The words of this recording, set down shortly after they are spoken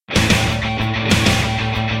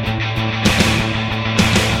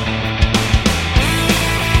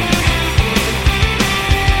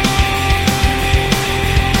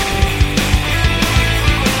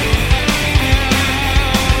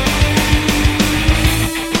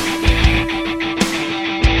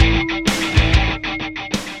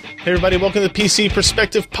Hey everybody, welcome to the PC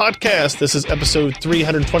Perspective Podcast. This is episode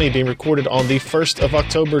 320 being recorded on the 1st of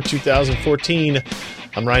October 2014.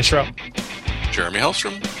 I'm Ryan Schraub. Jeremy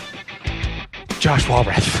Hellstrom. Josh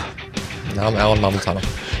Walrath. No, I'm Alan Mamontano.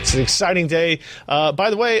 It's an exciting day.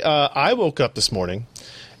 By the way, I woke up this morning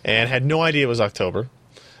and had no idea it was October.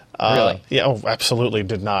 Really? Yeah, oh, absolutely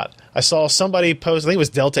did not. I saw somebody post, I think it was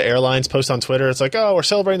Delta Airlines, post on Twitter. It's like, oh, we're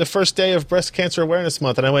celebrating the first day of Breast Cancer Awareness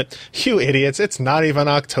Month. And I went, you idiots, it's not even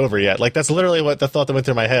October yet. Like, that's literally what the thought that went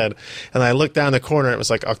through my head. And I looked down the corner, it was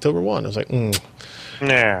like October 1. I was like,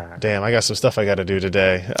 Nah. damn, I got some stuff I got to do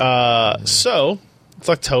today. So, it's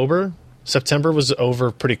October. September was over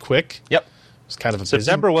pretty quick. Yep. It was kind of a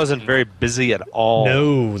September wasn't very busy at all.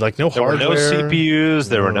 No, like no There hardware. were no CPUs,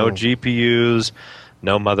 there were no No. GPUs,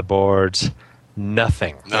 no motherboards,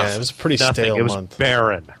 nothing. Yeah, it was a pretty Nothing. stale It was month.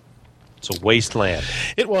 barren. It's a wasteland.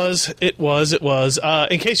 It was.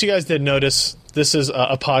 In case you guys didn't notice, this is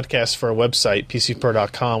a podcast for our website,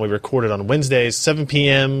 PCPro.com. We record it on Wednesdays, 7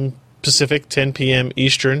 p.m. Pacific, 10 p.m.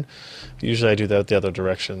 Eastern. Usually I do that the other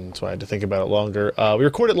direction, so I had to think about it longer. We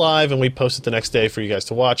record it live, and we post it the next day for you guys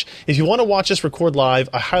to watch. If you want to watch us record live,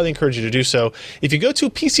 I highly encourage you to do so. If you go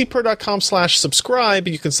to PCPro.com/subscribe,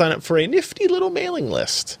 you can sign up for a nifty little mailing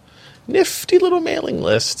list. That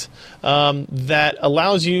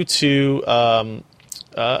allows you to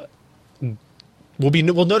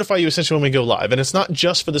we'll notify you essentially when we go live. And it's not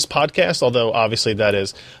just for this podcast, although obviously that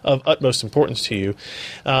is of utmost importance to you.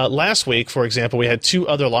 Last week, for example, we had two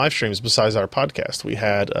other live streams besides our podcast. We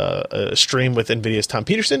had a stream with NVIDIA's Tom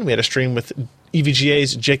Peterson. We had a stream with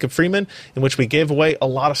EVGA's Jacob Freeman, in which we gave away a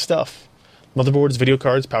lot of stuff. Motherboards, video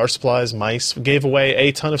cards, power supplies, mice. We gave away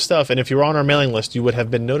a ton of stuff. And if you're on our mailing list, you would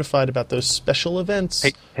have been notified about those special events.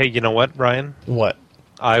 Hey, you know what, Ryan? What?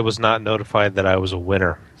 I was not notified that I was a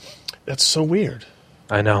winner. That's so weird.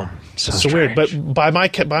 I know. So weird, but by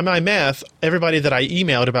my math, everybody that I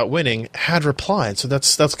emailed about winning had replied, so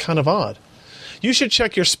that's kind of odd. You should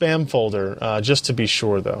check your spam folder just to be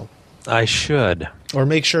sure, though, I should. or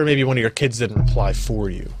make sure maybe one of your kids didn't reply for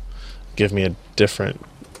you. Give me a different.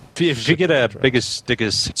 If you get a biggest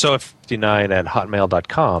so if 59 at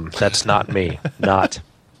hotmail.com, that's not me. Not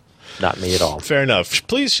me at all. Fair enough.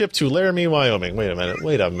 Please ship to Laramie, Wyoming. Wait a minute.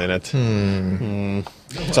 Nobody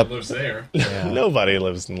lives there. Nobody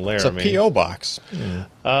lives in It's a Laramie. P.O. box.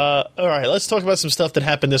 All right, let's talk about some stuff that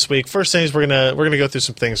happened this week. First thing is we're gonna go through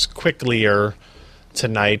some things quicklier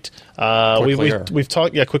tonight. We've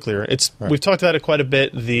talked quicklier. We've talked about it quite a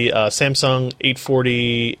bit. The Samsung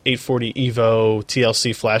 840 EVO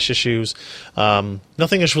TLC flash issues.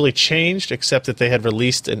 Nothing has really changed except that they had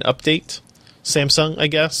released an update. Samsung, I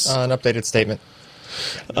guess. An updated statement.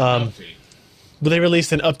 But they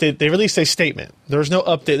released an update. They released a statement. There's no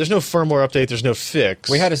update. There's no firmware update. There's no fix.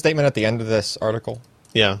 We had a statement at the end of this article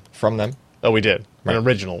Yeah. from them. Oh, we did. Right. An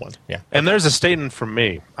original one. Yeah. And there's a statement from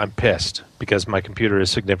me. I'm pissed because my computer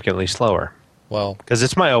is significantly slower. Well, Because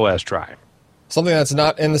it's my OS drive. something that's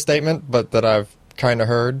not in the statement, but that I've kind of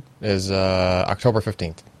heard is October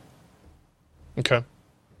 15th. Okay.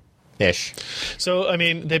 Ish. So, I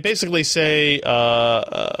mean, they basically say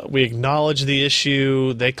we acknowledge the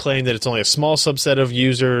issue. They claim that it's only a small subset of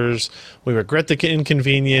users. We regret the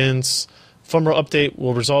inconvenience. Firmware update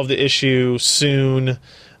will resolve the issue soon.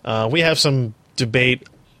 We have some debate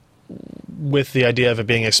with the idea of it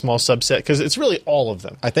being a small subset because it's really all of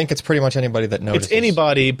them. I think it's pretty much anybody that notices. It's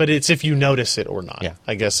anybody, but it's if you notice it or not. Yeah.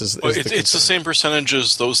 I guess is Well, the it's the concern. same percentage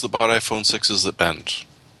as those that bought iPhone 6s that bend.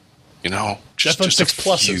 You know? Just iPhone a 6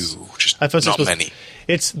 Pluses. few. Just iPhone 6 not Plus. many.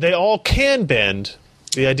 They all can bend.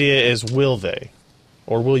 The idea is will they,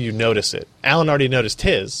 or will you notice it? Alan already noticed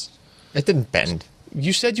his. It didn't bend.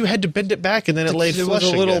 You said you had to bend it back and then it laid It flush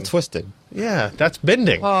was a little again. twisted. Yeah, that's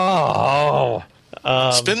bending. Oh.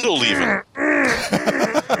 Spindle leaving.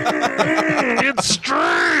 It's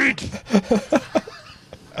straight!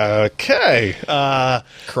 Okay.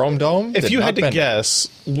 Chrome Dome? If did you not had to bend. guess,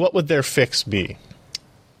 what would their fix be?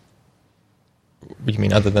 You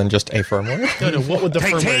mean other than just a firmware? No, what would the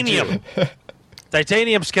Titanium! firmware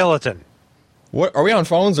Titanium skeleton. What are we on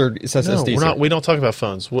phones or do? No, SSDs? we're not. We don't talk about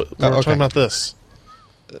phones. We're okay. talking about this.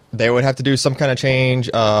 They would have to do some kind of change.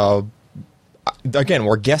 Again,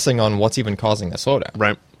 we're guessing on what's even causing the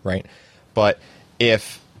slowdown. Right. But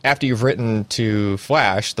if after you've written to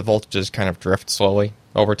flash, the voltages kind of drift slowly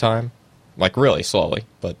over time, like really slowly,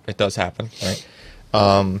 but it does happen, right?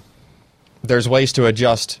 There's ways to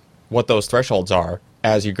adjust what those thresholds are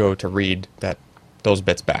as you go to read those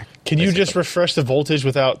bits back. Can you just basically. refresh the voltage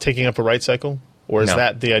without taking up a write cycle? Or is No.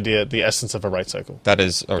 that the idea, the essence of a write cycle? That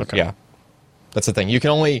is, Okay. yeah. That's the thing. You can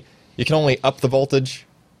only up the voltage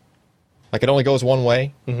Like, it only goes one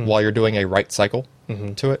way while you're doing a write cycle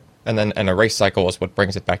to it, and then an erase cycle is what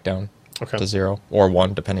brings it back down to 0 or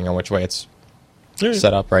 1, depending on which way it's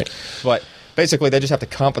set up, right? But basically, they just have to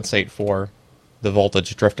compensate for the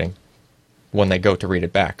voltage drifting when they go to read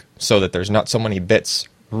it back, so that there's not so many bits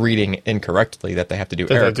reading incorrectly that they have to do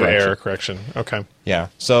error correction. Okay. Yeah.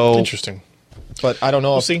 So interesting. But I don't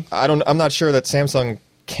know. We'll see. I'm not sure that Samsung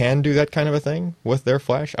can do that kind of a thing with their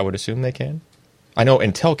flash. I would assume they can. I know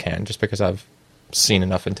Intel can, just because I've seen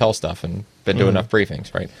enough Intel stuff and been doing enough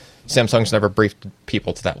briefings, right? Samsung's never briefed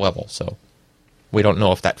people to that level, so we don't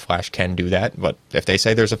know if that flash can do that. But if they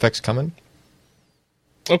say there's a fix coming,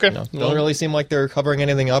 okay, don't really seem like they're covering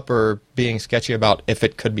anything up or being sketchy about if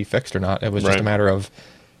it could be fixed or not. It was just a matter of,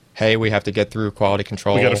 hey, we have to get through quality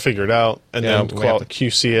control. We got to figure it out, and then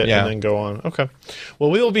QC it, and then go on. Okay.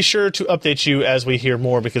 Well, we will be sure to update you as we hear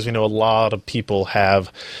more, because we know a lot of people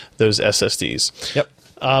have those SSDs. Yep.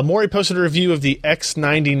 Maury posted a review of the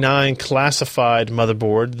X99 classified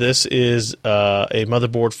motherboard. This is a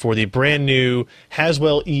motherboard for the brand new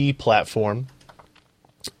Haswell E platform.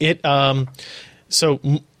 So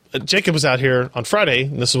Jacob was out here on Friday,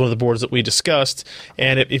 and this is one of the boards that we discussed.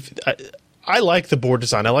 And I like the board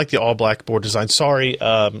design. I like the all-black board design. Sorry,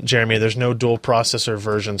 Jeremy, there's no dual processor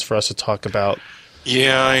versions for us to talk about.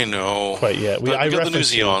 Yeah, I know. Quite yet. I got the new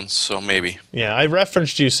Xeons, so maybe. Yeah, I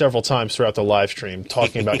referenced you several times throughout the live stream,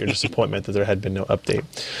 talking about your disappointment that there had been no update.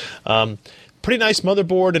 Pretty nice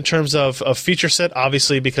motherboard in terms of feature set.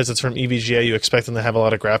 Obviously, because it's from EVGA, you expect them to have a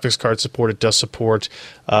lot of graphics card support. It does support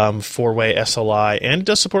 4-way SLI, and it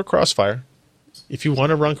does support Crossfire. If you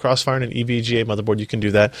want to run Crossfire in an EVGA motherboard, you can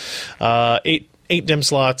do that. 8 DIMM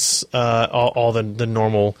slots, all the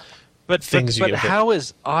normal things you get. But how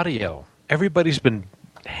is audio? Everybody's been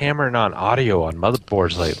hammering on audio on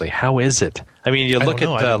motherboards lately. How is it? I mean, you look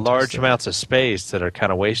at large amounts of space that are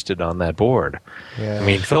kind of wasted on that board. Yeah. I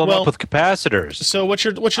mean, fill them up with capacitors. So what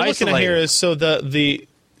you're looking at here is, so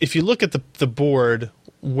if you look at the board,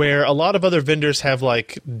 where a lot of other vendors have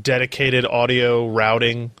like dedicated audio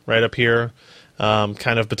routing right up here,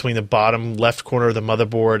 kind of between the bottom left corner of the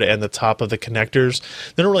motherboard and the top of the connectors,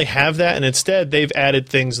 they don't really have that, and instead they've added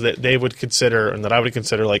things that they would consider, and that I would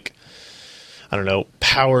consider, like, I don't know,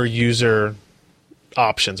 power user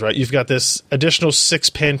options, right? You've got this additional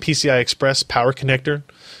 6-pin PCI Express power connector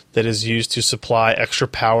that is used to supply extra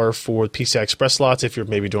power for PCI Express slots if you're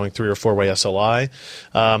maybe doing 3 or 4-way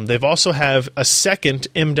SLI. They've also have a second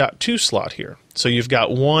M.2 slot here. So you've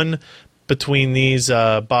got one between these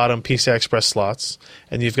bottom PCI Express slots,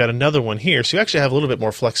 and you've got another one here. So you actually have a little bit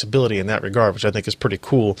more flexibility in that regard, which I think is pretty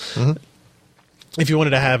cool. If you wanted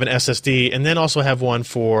to have an SSD, and then also have one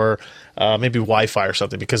for maybe Wi-Fi or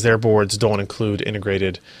something, because their boards don't include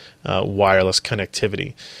integrated wireless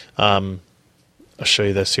connectivity. I'll show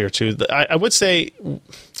you this here too. I would say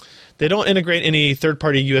they don't integrate any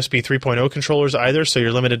third-party USB 3.0 controllers either, so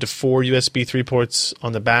you're limited to 4 USB 3 ports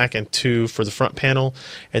on the back and 2 for the front panel.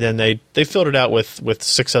 And then they filled it out with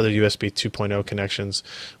 6 other USB 2.0 connections,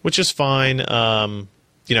 which is fine,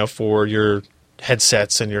 for your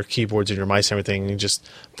headsets and your keyboards and your mice and everything. You just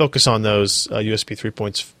focus on those USB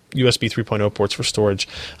 3.0 ports for storage.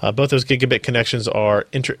 Both those gigabit connections are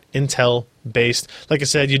Intel based. Like I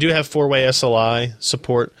said, you do have 4-way SLI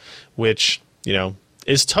support, which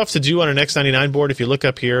is tough to do on an X99 board. If you look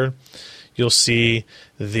up here, you'll see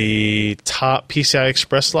the top PCI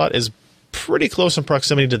Express slot is pretty close in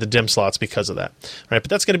proximity to the DIMM slots because of that. Right? But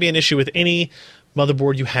that's going to be an issue with any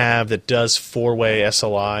motherboard you have that does 4-way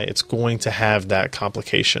SLI. It's going to have that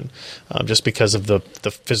complication just because of the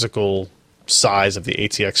physical size of the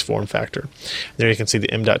ATX form factor. There you can see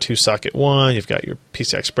the M.2 socket 1. You've got your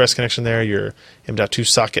PCI Express connection there, your M.2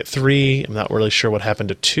 socket 3. I'm not really sure what happened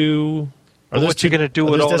to 2. What you going to do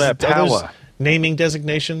with all that power? Naming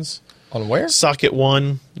designations? On where? Socket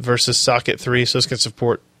 1 versus socket 3. So this can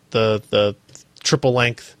support the triple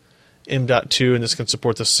length M.2, and this can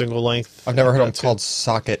support the single length. I've never heard them called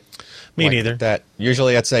socket. Me neither. That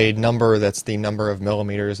usually that's a number that's the number of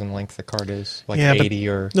millimeters in length the card is, like 80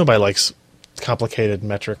 or. Nobody likes complicated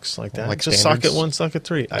metrics like that. Like just standards? socket 1, socket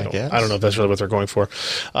 3. I don't guess. know if that's really what they're going for.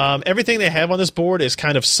 Everything they have on this board is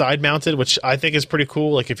kind of side mounted, which I think is pretty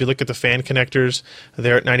cool. Like if you look at the fan connectors,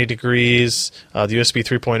 they're at 90 degrees. The USB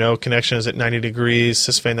 3.0 connection is at 90 degrees.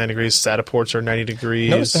 Sysfan 90 degrees. SATA ports are 90 degrees.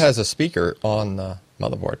 Notice it has a speaker on the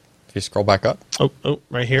motherboard. If you scroll back up. Oh,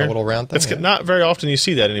 right here. A little round thing. It's not very often you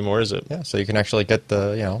see that anymore, is it? Yeah, so you can actually get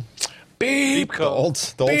the, beep. the old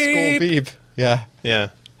school beep. Yeah.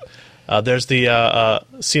 Yeah. There's the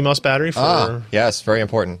CMOS battery for... yes, very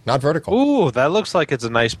important. Not vertical. Ooh, that looks like it's a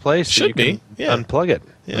nice place. Should so you be. can unplug it.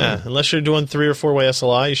 Yeah, unless you're doing 3 or 4-way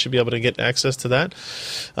SLI, you should be able to get access to that.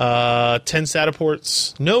 10 SATA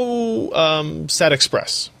ports. No SATA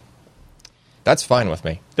Express. That's fine with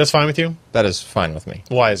me. That's fine with you? That is fine with me.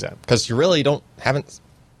 Why is that? Because you really haven't...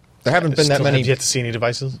 There haven't been that many... Have yet to see any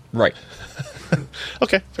devices? Right.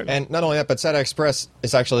 Okay. Fair enough. And not only that, but SATA Express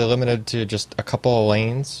is actually limited to just a couple of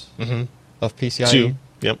lanes of PCIe. 2.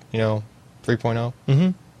 Yep. 3.0. Mm-hmm.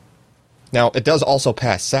 Now, it does also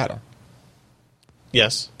pass SATA.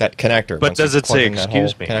 Yes. That connector. But does it say,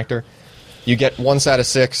 excuse me? Connector. You get one SATA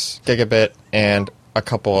 6 gigabit and a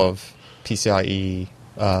couple of PCIe...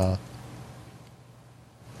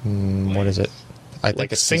 what is it? I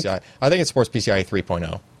think it's sync? PCIe. I think it supports PCIe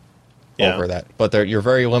 3.0 Yeah. over that. But you're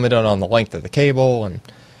very limited on the length of the cable, and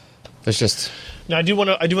there's just... Now, I do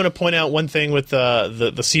want to point out one thing with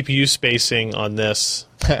the CPU spacing on this.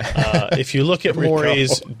 If you look at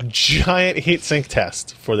Maury's giant heatsink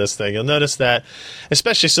test for this thing, you'll notice that,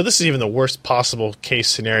 especially, so this is even the worst possible case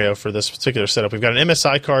scenario for this particular setup. We've got an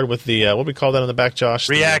MSI card with the, what do we call that on the back, Josh?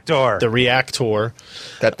 Reactor. The reactor.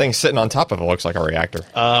 That thing sitting on top of it looks like a reactor.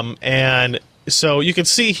 And so you can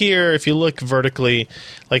see here, if you look vertically,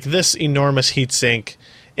 like this enormous heatsink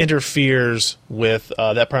interferes with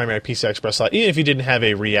that primary PCI Express slot, even if you didn't have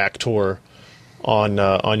a reactor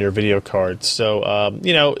on your video card. So,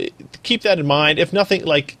 keep that in mind. If nothing,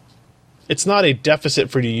 like, it's not a deficit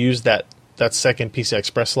for you to use that second PCI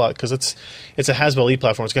Express slot, because it's a Haswell E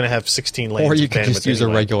platform. It's going to have 16 lanes. Or you can just use a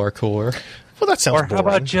regular cooler. Well, that sounds boring. Or how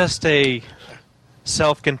about just a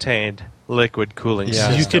self-contained liquid cooling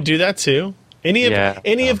system? You could do that too. Any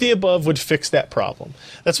of the above would fix that problem.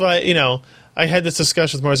 That's why, I had this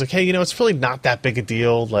discussion with Maury. I was like, hey, it's really not that big a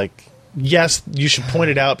deal. Like, yes, you should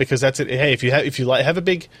point it out because that's it. Hey, if you have a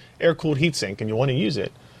big air-cooled heatsink and you want to use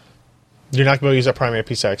it, you're not going to be able to use that primary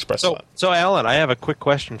PCI Express slot. So, Alan, I have a quick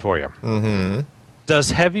question for you. Mm-hmm.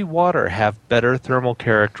 Does heavy water have better thermal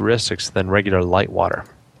characteristics than regular light water?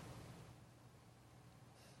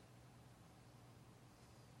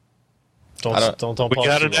 Don't we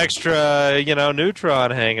got an extra, neutron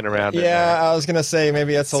hanging around. Yeah, I was gonna say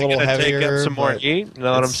maybe it's a little heavier. Take up some more heat. You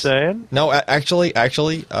know what I'm saying? No, actually,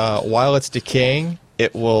 while it's decaying,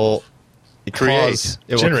 it will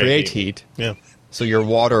create heat. Yeah. So your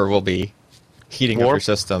water will be heating up your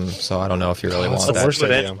system. So I don't know if you really want that. Worst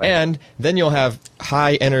idea. And then you'll have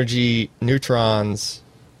high energy neutrons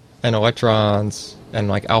and electrons and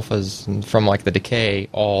like alphas from like the decay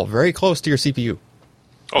all very close to your CPU.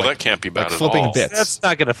 Oh, that can't be bad at flipping all. bits. That's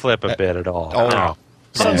not going to flip a bit at all. Oh, no.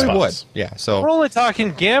 Probably would. Yeah, so... We're only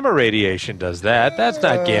talking gamma radiation does that. That's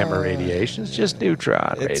not gamma radiation. It's just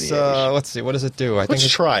neutron radiation. Let's see. What does it do? Let's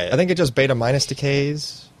try it. I think it just beta minus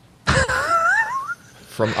decays.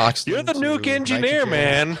 From oxygen You're the nuke nitrogen. engineer,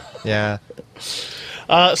 man. Yeah.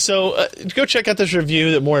 So go check out this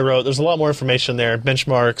review that Maury wrote. There's a lot more information there.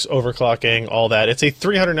 Benchmarks, overclocking, all that. It's a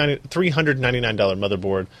 $399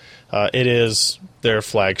 motherboard. It is their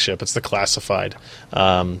flagship. It's the classified.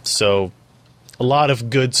 So a lot of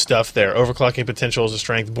good stuff there. Overclocking potential is a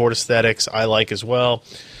strength. Board aesthetics I like as well.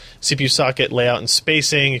 CPU socket layout and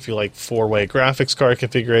spacing. If you like 4-way graphics card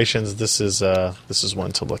configurations, this is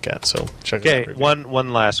one to look at. So check it out. Okay,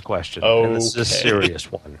 one last question. Okay. And this is a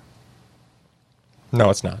serious one. No,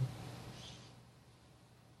 it's not.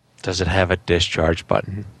 Does it have a discharge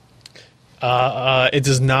button? It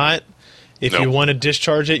does not. If Nope. you want to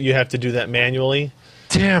discharge it, you have to do that manually.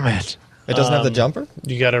 Damn it. It doesn't have the jumper?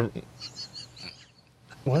 You got to...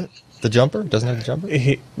 What? The jumper? Doesn't have the jumper?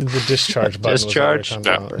 The discharge button. Discharge?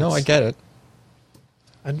 No, I get it.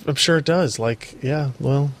 I'm sure it does. Like, yeah,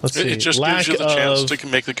 well, let's see. It just Lack gives you the chance of to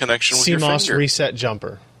make the connection with your CMOS finger. reset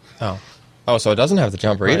jumper. Oh, so it doesn't have the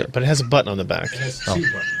jumper either. Right, but it has a button on the back. It has two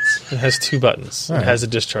buttons. It has 2 buttons. All right. It has a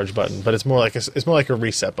discharge button, but it's more like a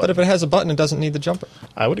reset But button. if it has a button, it doesn't need the jumper.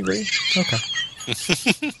 I would agree. Okay.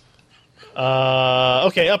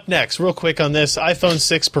 Okay, up next, real quick on this, iPhone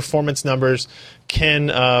 6 performance numbers. Ken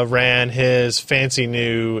ran his fancy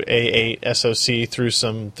new A8 SoC through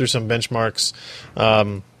some benchmarks.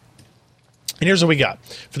 And here's what we got.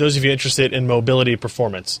 For those of you interested in mobility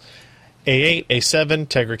performance. A8, A7,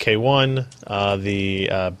 Tegra K1,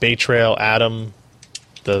 the Bay Trail Atom,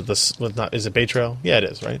 is it Bay Trail? Yeah, it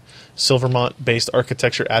is, right? Silvermont-based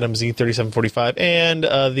architecture Atom Z3745, and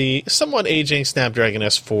the somewhat aging Snapdragon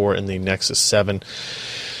S4 and the Nexus 7.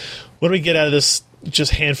 What do we get out of this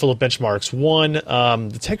just handful of benchmarks? One,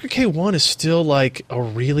 the Tegra K1 is still like a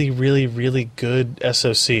really, really, really good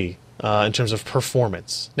SoC in terms of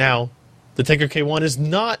performance. Now, The Tegra K1 is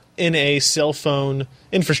not in a cell phone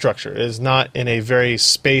infrastructure. It is not in a very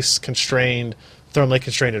space-constrained, thermally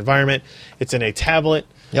constrained environment. It's in a tablet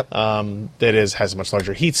that has a much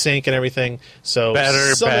larger heat sink and everything. So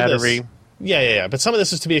better battery. Yeah. But some of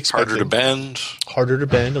this is to be expected. Harder to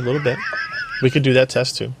bend a little bit. We could do that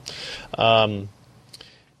test too. But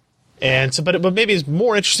maybe it's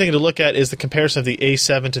more interesting to look at is the comparison of the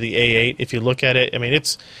A7 to the A8. If you look at it, I mean,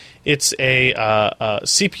 it's a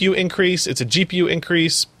CPU increase, it's a GPU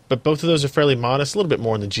increase, but both of those are fairly modest. A little bit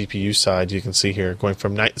more on the GPU side. You can see here going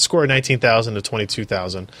from score of 19,000 to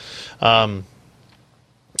 22,000.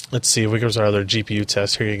 Let's see. Here's our other GPU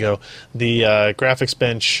test. Here you go. The graphics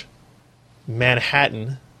bench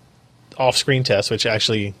Manhattan off-screen test, which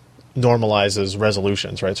actually normalizes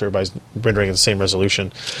resolutions, right? So everybody's rendering at the same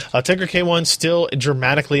resolution. Tegra K1 still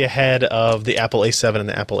dramatically ahead of the Apple A7 and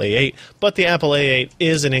the Apple A8, but the Apple A8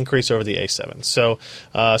 is an increase over the A7. So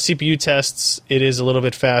CPU tests, it is a little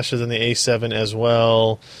bit faster than the A7 as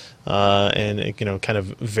well, and it kind of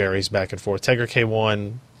varies back and forth. Tegra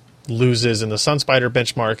K1 loses in the SunSpider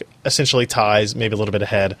benchmark, essentially ties, maybe a little bit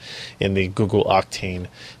ahead in the Google Octane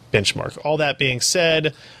benchmark. All that being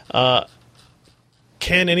said,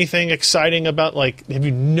 Ken, anything exciting about, have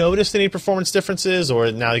you noticed any performance differences,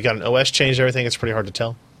 or now you got an OS change and everything, it's pretty hard to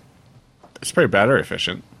tell? It's pretty battery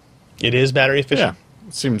efficient. It is battery efficient? Yeah.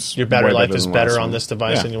 It seems your battery life is better on this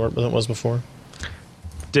device than it was before?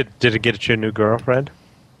 Did it get you a new girlfriend?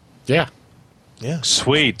 Yeah. Yeah.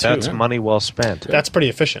 Sweet. That's money well spent. That's pretty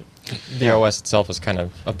efficient. The OS itself is kind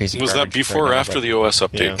of a basic. Was that before or after the OS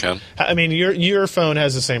update, Ken? I mean, your phone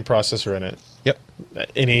has the same processor in it. Yep.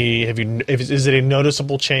 Is it a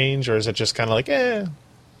noticeable change, or is it just kind of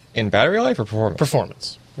in battery life or performance?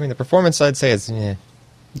 Performance. I mean, the performance I'd say is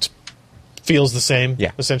It feels the same.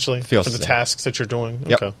 Yeah. Essentially feels for the tasks that you're doing.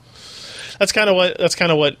 Yep. Okay. That's kind of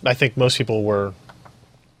what I think most people were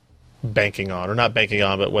banking on, or not banking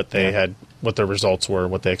on, but what they had, what their results were,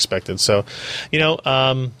 what they expected. So,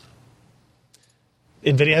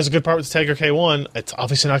 NVIDIA has a good part with the Tegra K1. It's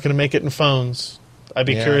obviously not going to make it in phones. I'd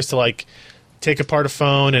be curious to take apart a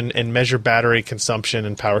phone and measure battery consumption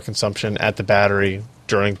and power consumption at the battery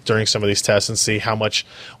during some of these tests and see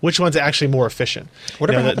which one's actually more efficient. The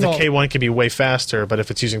K1 can be way faster, but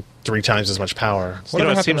if it's using 3 times as much power,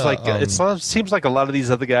 it seems like a lot of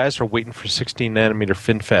these other guys are waiting for 16 nanometer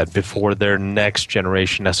FinFET before their next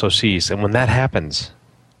generation SoCs, and when that happens,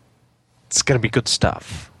 it's going to be good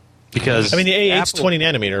stuff. Because the A8's 20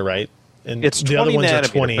 nanometer, right? And it's the other ones are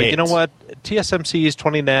 28. But you know what? TSMC's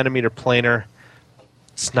 20 nanometer planar,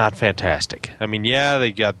 it's not fantastic. I mean,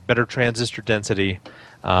 they got better transistor density.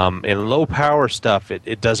 In low power stuff,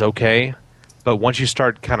 it does okay. But once you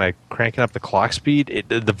start kind of cranking up the clock speed,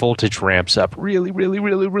 the voltage ramps up really, really,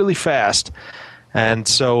 really, really fast. And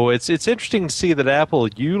so it's interesting to see that Apple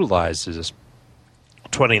utilizes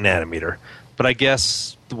 20 nanometer. But I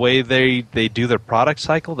guess the way they do their product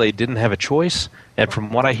cycle, they didn't have a choice. And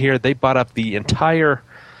from what I hear, they bought up the entire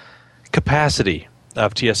capacity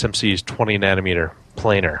of TSMC's 20 nanometer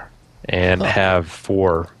planar and have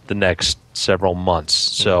for the next several months.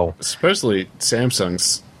 So supposedly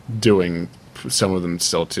Samsung's doing some of them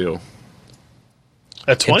still too.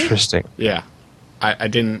 At 20? Interesting. Yeah. I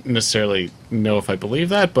didn't necessarily know if I believe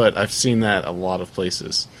that, but I've seen that a lot of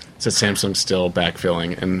places. It says Samsung's still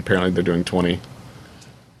backfilling, and apparently they're doing 20.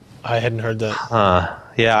 I hadn't heard that.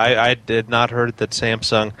 I did not heard that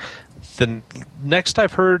Samsung. The next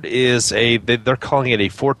I've heard is they're calling it a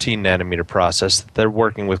 14 nanometer process that they're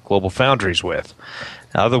working with Global Foundries with.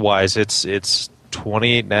 Otherwise, it's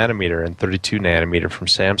 28 nanometer and 32 nanometer from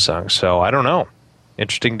Samsung. So I don't know.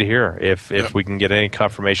 Interesting to hear if we can get any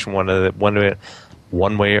confirmation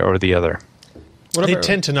one way or the other. They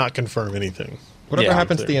tend to not confirm anything. Whatever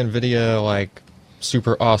happens to the NVIDIA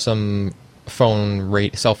super awesome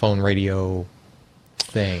cell phone radio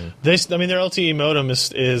thing? Their LTE modem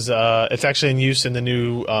is it's actually in use in the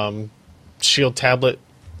new Shield tablet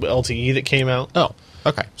LTE that came out. Oh,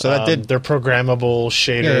 okay. So that did their programmable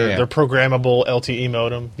shader, their programmable LTE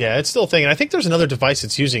modem. Yeah, it's still a thing. And I think there's another device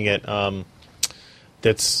that's using it.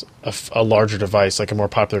 That's a larger device, like a more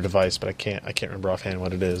popular device, but I can't remember offhand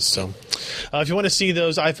what it is. So, if you want to see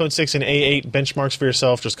those iPhone 6 and A8 benchmarks for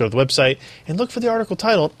yourself, just go to the website and look for the article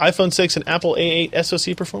titled "iPhone 6 and Apple A8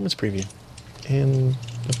 SoC Performance Preview," and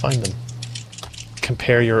you'll find them.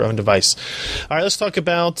 compare your own device. All right, let's talk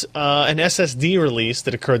about an SSD release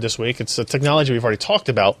that occurred this week. It's a technology we've already talked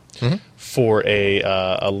about for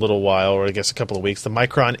a little while, or I guess a couple of weeks. The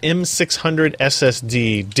Micron M600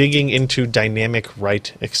 SSD digging into dynamic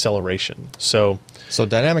write acceleration. So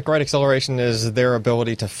dynamic write acceleration is their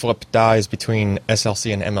ability to flip dies between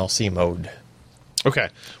SLC and MLC mode. Okay,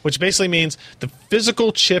 which basically means the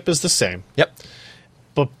physical chip is the same. Yep.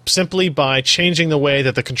 But simply by changing the way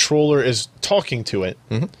that the controller is talking to it,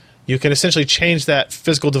 you can essentially change that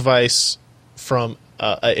physical device from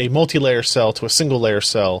a multi-layer cell to a single-layer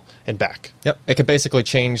cell and back. Yep. It can basically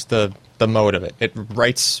change the mode of it. It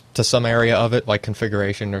writes to some area of it, like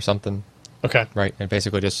configuration or something. Okay. Right. It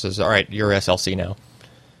basically just says, all right, you're SLC now.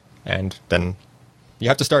 And then you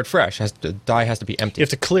have to start fresh. The die has to be empty. You have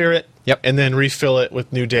to clear it and then refill it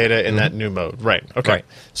with new data in that new mode. Right. Okay. Right.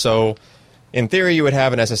 So in theory, you would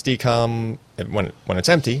have an SSD come when it's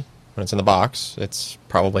empty, when it's in the box. It's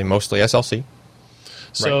probably mostly SLC.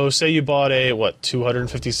 So say you bought a,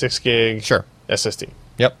 256 gig SSD.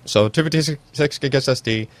 Yep. So 256 gig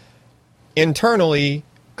SSD internally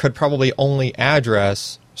could probably only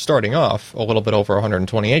address, starting off, a little bit over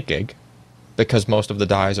 128 gig because most of the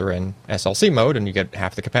dies are in SLC mode and you get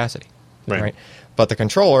half the capacity. Right. But the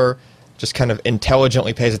controller just kind of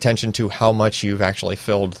intelligently pays attention to how much you've actually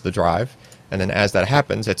filled the drive. And then as that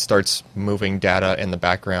happens, it starts moving data in the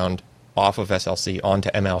background off of SLC onto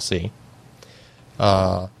MLC.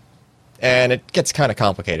 And it gets kind of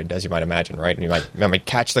complicated, as you might imagine, right? And you might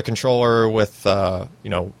catch the controller with, oh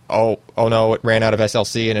no, it ran out of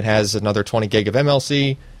SLC and it has another 20 gig of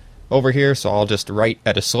MLC over here, so I'll just write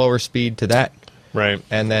at a slower speed to that. Right.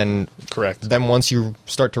 And then Then once you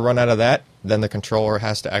start to run out of that, then the controller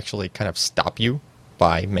has to actually kind of stop you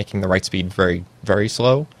by making the write speed very, very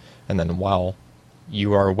slow. And then while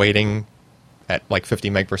you are waiting at like 50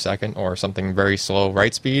 meg per second or something very slow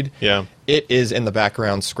write speed, it is in the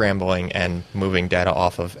background scrambling and moving data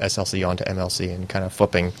off of SLC onto MLC and kind of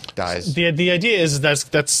flipping dies. The idea is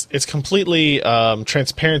it's completely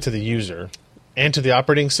transparent to the user and to the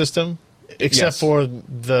operating system, except for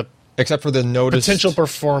the noticed potential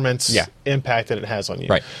performance impact that it has on you.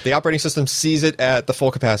 Right. The operating system sees it at the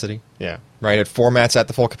full capacity. Yeah. Right. It formats at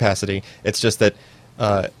the full capacity. It's just that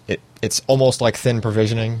it's almost like thin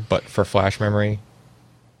provisioning, but for flash memory.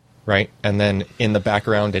 Right. And then in the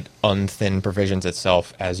background, it unthin provisions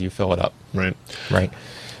itself as you fill it up. Right. Right.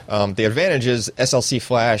 The advantage is SLC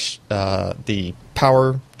flash, the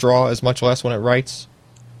power draw is much less when it writes.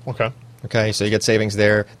 Okay, so you get savings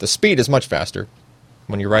there. The speed is much faster.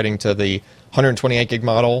 When you're writing to the 128 gig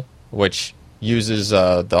model, which uses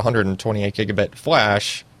the 128 gigabit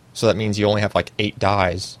flash, so that means you only have like 8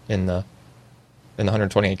 dies in the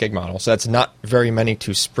 128 gig model. So that's not very many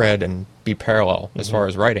to spread and be parallel as far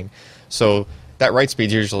as writing. So that write speed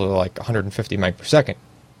is usually like 150 meg per second,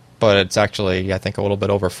 but it's actually, I think, a little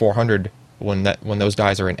bit over 400 when those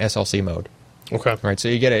dies are in SLC mode. Okay. Right, so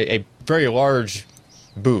you get a very large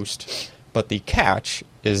boost, but the catch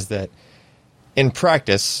is that in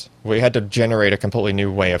practice we had to generate a completely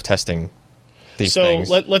new way of testing these things.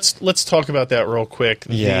 So let's talk about that real quick.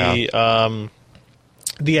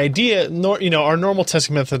 The idea, our normal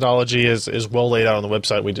testing methodology is well laid out on the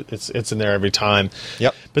website. It's in there every time.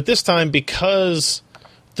 Yep. But this time, because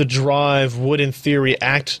the drive would in theory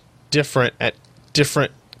act different at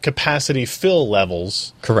different capacity fill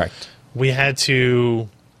levels. Correct. We had to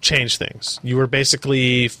change things. You were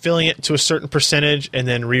basically filling it to a certain percentage and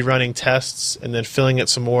then rerunning tests and then filling it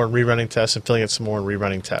some more and rerunning tests and filling it some more and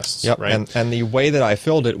rerunning tests. Yep. Right? And the way that I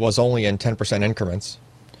filled it was only in 10% increments.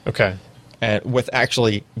 Okay. And with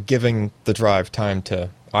actually giving the drive time to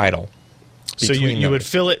idle. So you would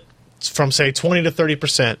fill it from, say, 20 to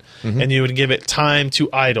 30%, and you would give it time to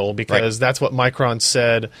idle because that's what Micron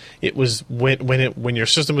said. It was when your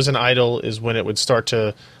system was in idle is when it would start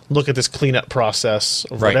to look at this cleanup process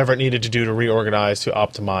of whatever it needed to do to reorganize, to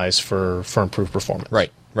optimize for improved performance.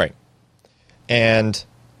 Right. And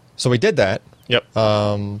so we did that. Yep.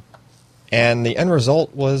 And the end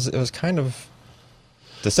result was kind of,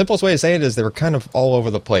 the simplest way to say it is they were kind of all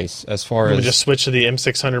over the place as far as... We just switch to the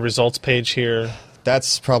M600 results page here.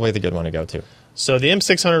 That's probably the good one to go to. So the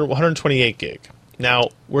M600 128 gig. Now,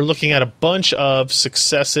 we're looking at a bunch of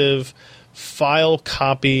successive file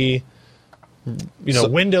copy,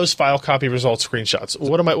 Windows file copy results screenshots.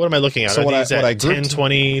 What am I looking at? So Are these at 10,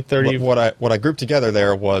 20, 30? What I grouped together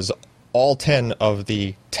there was all 10 of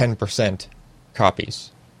the 10%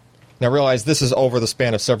 copies. Now realize this is over the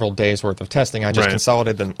span of several days worth of testing. I just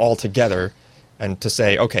consolidated them all together and to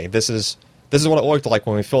say, okay, this is what it looked like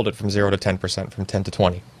when we filled it from 0 to 10%, from 10 to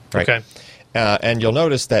 20. Right? Okay. And you'll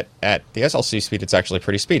notice that at the SLC speed, it's actually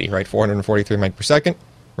pretty speedy, right? 443 meg per second,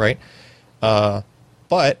 right?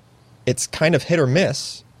 But it's kind of hit or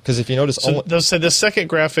miss, because if you notice... So the second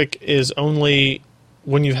graphic is only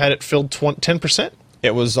when you've had it filled 10%?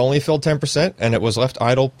 It was only filled 10%, and it was left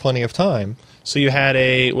idle plenty of time. So you had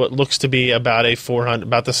what looks to be about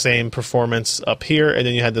the same performance up here, and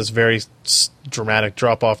then you had this very dramatic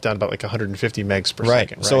drop off down about like 150 megs per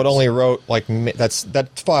second. Right. So it only wrote like that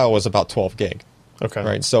file was about 12 gig. Okay.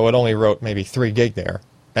 Right. So it only wrote maybe 3 gig there,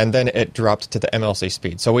 and then it dropped to the MLC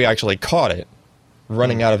speed. So we actually caught it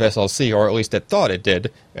running out of SLC, or at least it thought it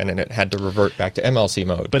did, and then it had to revert back to MLC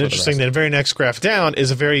mode. But interesting, the very next graph down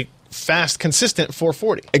is a very fast, consistent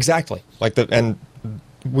 440. Exactly. And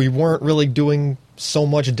we weren't really doing so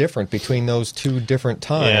much different between those two different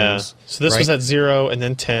times. Yeah. So this was at 0, and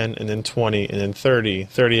then 10, and then 20, and then 30.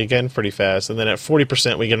 30 again, pretty fast. And then at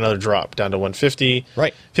 40%, we get another drop down to 150.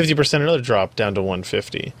 Right. 50%, another drop down to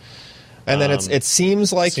 150. And then it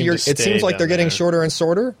seems like they're getting shorter and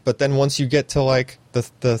shorter, but then once you get to like the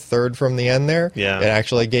third from the end there, it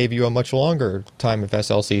actually gave you a much longer time of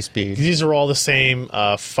SLC speed. These are all the same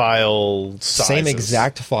file sizes. Same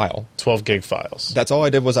exact file. 12 gig files. That's all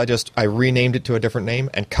I did was I renamed it to a different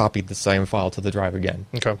name and copied the same file to the drive again.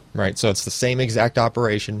 Okay. Right, so it's the same exact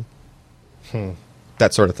operation.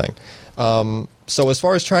 That sort of thing. So as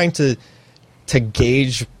far as trying to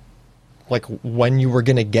gauge like when you were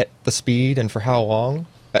going to get the speed and for how long,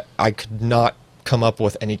 I could not come up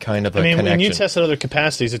with any kind of a connection. When you tested other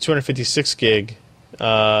capacities, at 256 gig,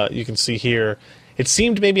 you can see here, it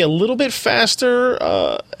seemed maybe a little bit faster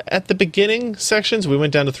at the beginning sections. We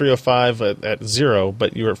went down to 305 at 0,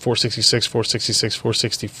 but you were at 466, 466,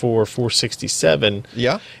 464, 467.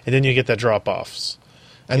 Yeah. And then you get that drop-offs.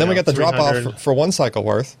 And then we got the drop-off for one cycle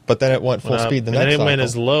worth, but then it went full speed the next cycle. And then it went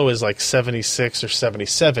as low as like 76 or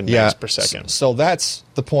 77 megs per second. So that's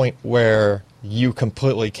the point where you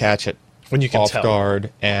completely catch it when you can off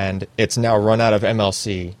guard, and it's now run out of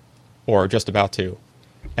MLC, or just about to.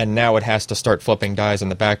 And now it has to start flipping dies in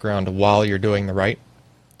the background while you're doing the write.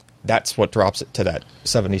 That's what drops it to that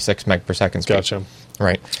 76 meg per second speed. Gotcha.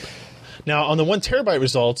 Right. Now, on the 1 terabyte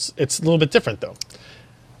results, it's a little bit different, though.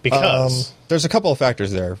 Because there's a couple of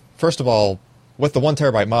factors there. First of all, with the 1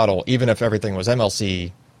 terabyte model, even if everything was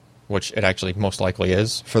MLC, which it actually most likely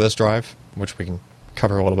is for this drive, which we can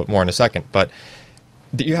cover a little bit more in a second, but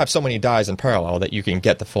you have so many dies in parallel that you can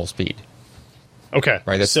get the full speed. Okay.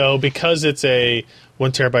 Right. So because it's a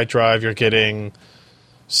 1 terabyte drive, you're getting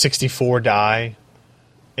 64 die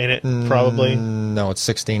in it, probably? No, it's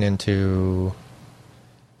 16 into...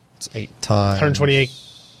 It's 8 times... 128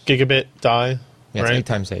 gigabit die. Yeah, it's right? 8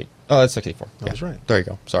 times 8. Oh, that's 64. That's right. There you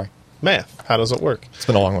go. Sorry. Math. How does it work? It's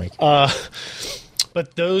been a long week.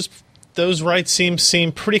 But those writes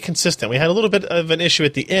seem pretty consistent. We had a little bit of an issue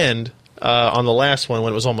at the end on the last one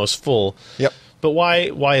when it was almost full. Yep. But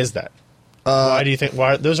why is that? Why do you think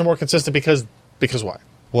those are more consistent? Because why?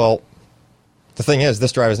 Well, the thing is,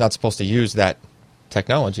 this drive is not supposed to use that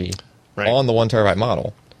technology on the 1 terabyte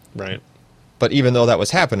model. Right. But even though that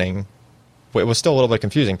was happening, it was still a little bit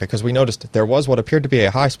confusing because we noticed there was what appeared to be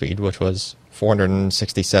a high speed, which was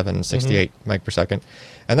 467, 68 meg per second.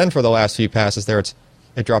 And then for the last few passes there, it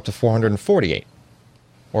dropped to 448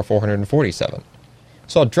 or 447.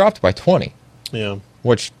 So it dropped by 20. Yeah.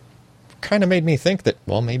 Which kind of made me think that,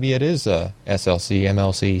 well, maybe it is a SLC,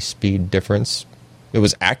 MLC speed difference. It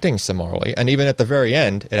was acting similarly. And even at the very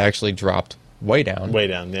end, it actually dropped way down. Way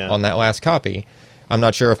down, yeah. On that last copy. I'm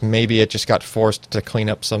not sure if maybe it just got forced to clean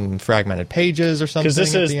up some fragmented pages or something.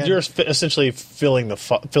 Because you're essentially filling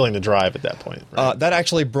the drive at that point. Right? That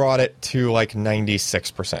actually brought it to like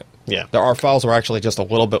 96%. Yeah. Our files were actually just a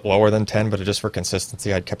little bit lower than 10, but just for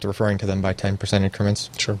consistency, I'd kept referring to them by 10% increments.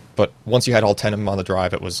 Sure. But once you had all 10 of them on the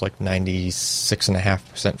drive, it was like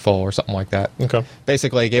 96.5% full or something like that. Okay.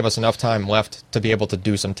 Basically, it gave us enough time left to be able to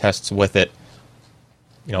do some tests with it,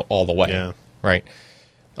 all the way. Yeah. Right.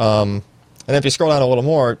 And if you scroll down a little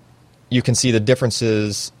more, you can see the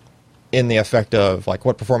differences in the effect of like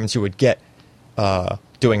what performance you would get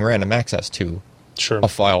doing random access to a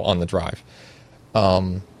file on the drive.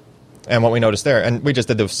 And what we noticed there, and we just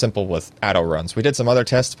did this simple with ADO runs. We did some other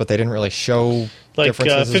tests, but they didn't really show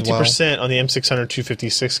differences 50% on the M600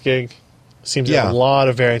 256 gig. Seems like a lot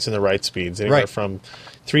of variance in the write speeds. Anywhere from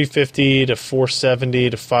 350 to 470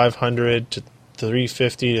 to 500 to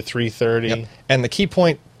 350 to 330. Yep. And the key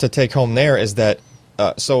point to take home there is that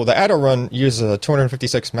so the ADO run uses a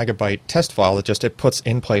 256 megabyte test file that it puts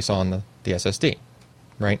in place on the SSD,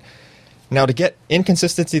 Now, to get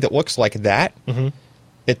inconsistency that looks like that,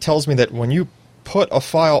 it tells me that when you put a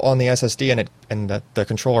file on the SSD and the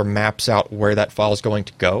controller maps out where that file is going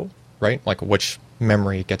to go, right? Like which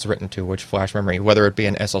memory it gets written to, which flash memory, whether it be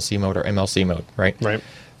in SLC mode or MLC mode, right? Right.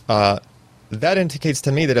 That indicates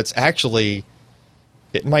to me that it's actually,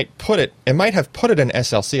 it might have put it in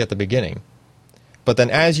SLC at the beginning, but then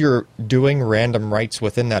as you're doing random writes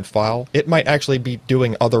within that file, it might actually be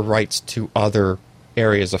doing other writes to other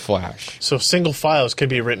areas of flash. So single files could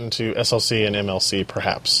be written to SLC and MLC,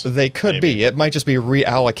 perhaps. They could be. It might just be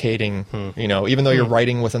reallocating, even though you're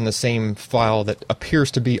writing within the same file that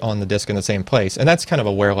appears to be on the disk in the same place. And that's kind of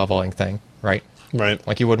a wear leveling thing, right? Right.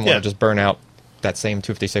 Like you wouldn't want to just burn out that same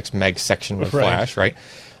 256 meg section with flash, right?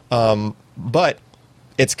 But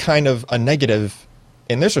it's kind of a negative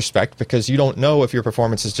in this respect because you don't know if your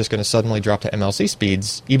performance is just going to suddenly drop to MLC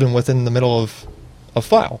speeds even within the middle of a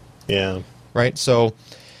file. Yeah. Right? So,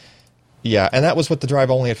 yeah, and that was with the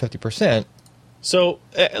drive only at 50%. So,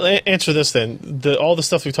 answer this then. All the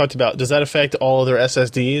stuff we talked about, does that affect all other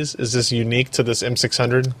SSDs? Is this unique to this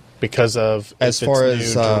M600 because of... As far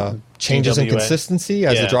as changes in consistency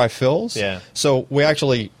as the drive fills? Yeah. So, we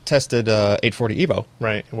actually tested 840 EVO.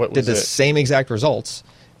 Right. What was Did the same exact results,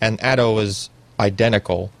 and Atto was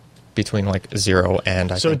identical between, 0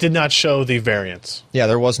 and... So, it did not show the variance? Yeah,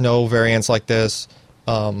 there was no variance like this.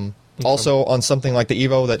 Also, on something like the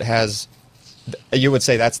Evo that has... You would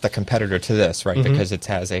say that's the competitor to this, right? Mm-hmm. Because it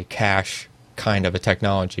has a cache kind of a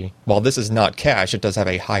technology. While this is not cache, it does have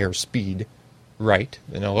a higher speed, right?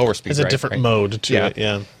 And a lower speed, it's a different mode to it,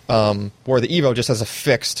 yeah. Where the Evo just has a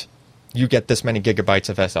fixed, you get this many gigabytes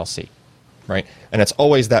of SLC, right? And it's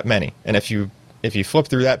always that many. And if you flip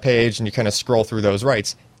through that page and you kind of scroll through those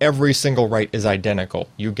writes, every single write is identical.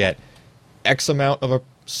 You get X amount of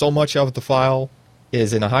so much of the file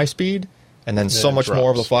is in a high speed, and then so much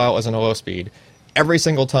more of the file is in a low speed every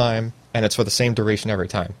single time, and it's for the same duration every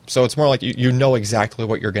time. So it's more like you know exactly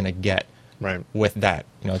what you're going to get with that.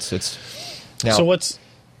 It's now. So what's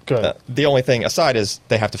good? The only thing aside is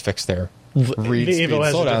they have to fix their read speed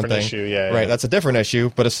slowdown thing. Issue. Yeah, right, that's a different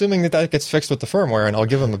issue. But assuming that gets fixed with the firmware, and I'll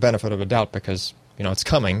give them the benefit of a doubt because it's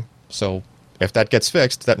coming. So if that gets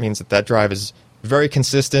fixed, that means that drive is very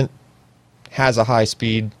consistent, has a high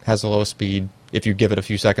speed, has a low speed. If you give it a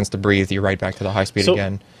few seconds to breathe, you're right back to the high speed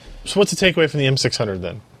again. So what's the takeaway from the M600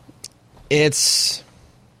 then? Is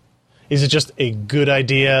it just a good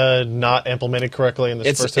idea not implemented correctly in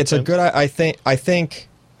this first attempt? It's a good... I think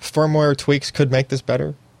firmware tweaks could make this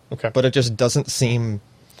better. Okay. But it just doesn't seem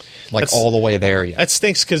all the way there yet. That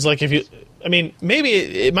stinks because maybe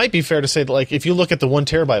it might be fair to say that if you look at the 1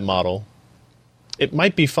 terabyte model, it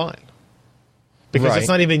might be fine. Because it's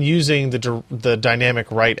not even using the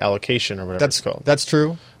dynamic write allocation or whatever it's called. That's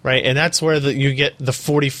true. Right, and that's where you get the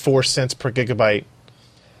 44 cents per gigabyte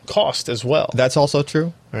cost as well. That's also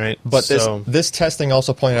true. Right. But this testing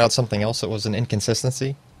also pointed out something else that was an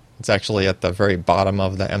inconsistency. It's actually at the very bottom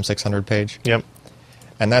of the M600 page. Yep.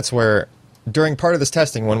 And that's where, during part of this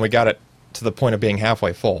testing, when we got it to the point of being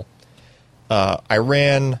halfway full, I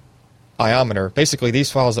ran iometer. Basically,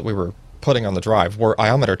 these files that we were putting on the drive were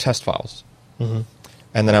iometer test files. Mm-hmm.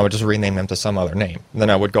 And then I would just rename them to some other name. And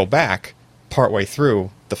then I would go back partway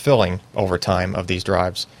through the filling over time of these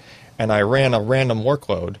drives, and I ran a random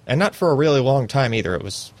workload, and not for a really long time either. It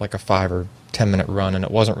was like a 5 or 10 minute run, and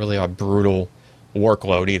it wasn't really a brutal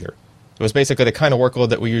workload either. It was basically the kind of workload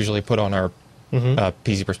that we usually put on our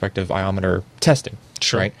PC Perspective iometer testing.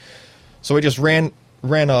 Sure. Right? So we just ran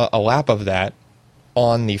a lap of that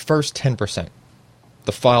on the first 10%,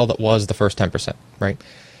 the file that was the first 10%, right?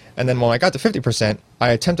 And then when I got to 50%, I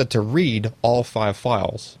attempted to read all 5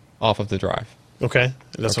 files off of the drive. Okay.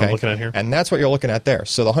 That's what I'm looking at here. And that's what you're looking at there.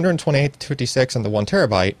 So the 128, 256, and the 1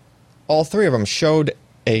 terabyte, all 3 of them showed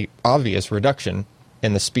a obvious reduction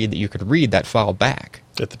in the speed that you could read that file back.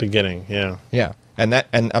 At the beginning, yeah. Yeah. And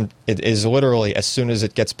it is literally as soon as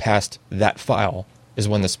it gets past that file is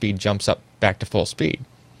when the speed jumps up back to full speed.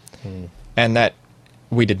 And that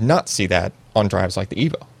we did not see that on drives like the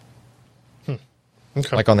Evo.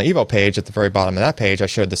 Okay. Like on the Evo page, at the very bottom of that page, I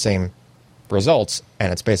showed the same results,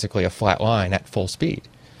 and it's basically a flat line at full speed.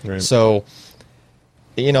 Right. So,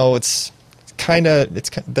 it's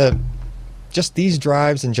just these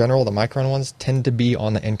drives in general, the Micron ones, tend to be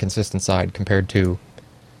on the inconsistent side compared to,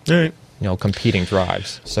 competing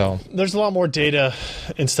drives. So there's a lot more data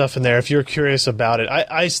and stuff in there. If you're curious about it,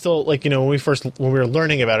 I still when we were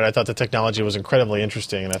learning about it, I thought the technology was incredibly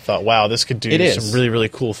interesting, and I thought, wow, this could do some really, really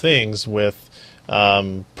cool things with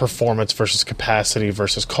performance versus capacity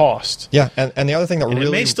versus cost. Yeah, and the other thing that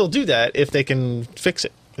it may still do that if they can fix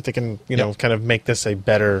it, if they can kind of make this a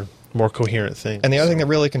better, more coherent thing. And the other thing that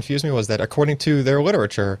really confused me was that according to their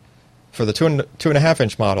literature, for the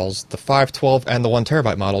 2.5-inch models, the 512 and the 1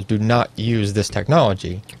 terabyte model do not use this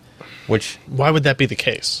technology. Which, why would that be the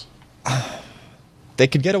case? They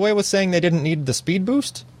could get away with saying they didn't need the speed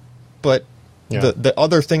boost, but the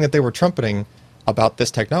other thing that they were trumpeting about this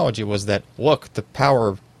technology was that, look, the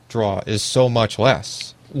power draw is so much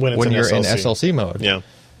less when you're in SLC mode. Yeah.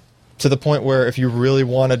 To the point where if you really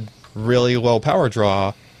wanted really low power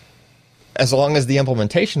draw, as long as the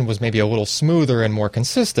implementation was maybe a little smoother and more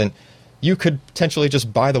consistent, you could potentially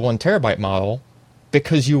just buy the 1 terabyte model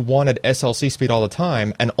because you wanted SLC speed all the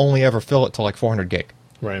time and only ever fill it to like 400 gig.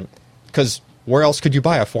 Right. Because where else could you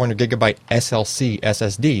buy a 400 gigabyte SLC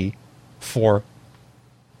SSD for,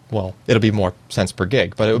 well, it'll be more cents per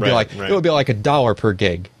gig, but it would be like it would be like $1 per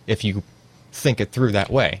gig if you think it through that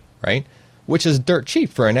way, right? Which is dirt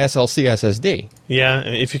cheap for an SLC SSD. Yeah,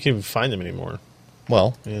 if you can even find them anymore.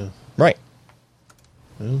 Well, yeah. Right.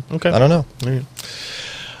 Okay. I don't know. Right.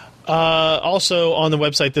 Also on the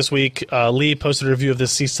website this week, Lee posted a review of the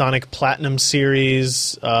Seasonic Platinum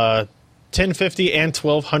Series 1050 and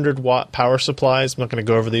 1200 watt power supplies. I'm not going to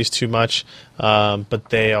go over these too much, but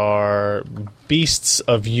they are beasts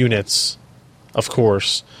of units, of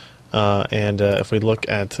course. And if we look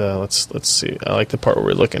at, let's see, I like the part where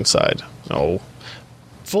we look inside. Oh,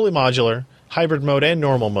 fully modular, hybrid mode, and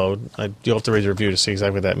normal mode. You'll have to read the review to see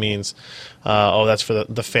exactly what that means. That's for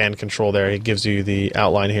the fan control there. He gives you the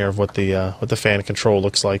outline here of what the fan control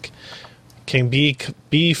looks like. Can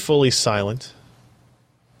be fully silent.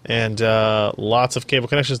 And lots of cable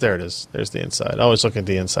connections. There it is. There's the inside. I always look at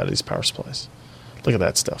the inside of these power supplies. Look at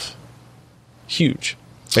that stuff. Huge.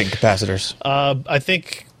 Big capacitors. I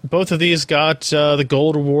think both of these got the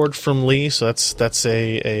gold award from Lee, so that's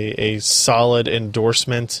a solid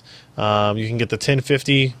endorsement. You can get the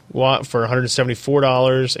 1050 watt for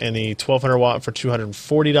 $174 and the 1200 watt for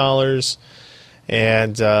 $240.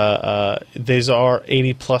 And these are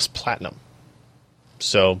 80 plus platinum.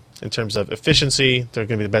 So in terms of efficiency, they're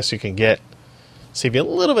going to be the best you can get. Save you a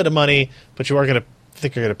little bit of money, but you are going to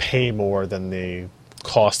think you're going to pay more than the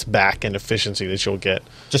cost back and efficiency that you'll get.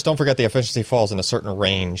 Just don't forget the efficiency falls in a certain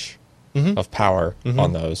range of power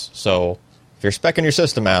on those. So if you're speccing your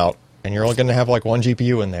system out and you're only going to have like one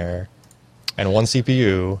GPU in there and one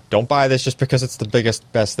CPU, don't buy this just because it's the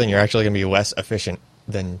best thing. You're actually going to be less efficient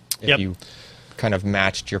than if you kind of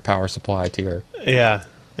matched your power supply to your... Yeah.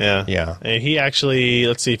 And he actually,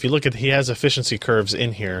 let's see, if you look at, he has efficiency curves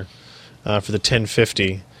in here for the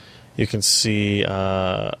 1050. You can see in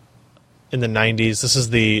the 90s. This is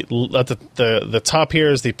the top here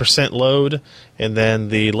is the percent load, and then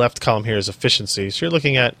the left column here is efficiency. So you're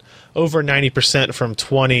looking at over 90% from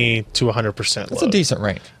 20 to 100% load. That's a decent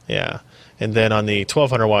range. Yeah. And then on the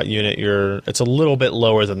 1200 watt unit, it's a little bit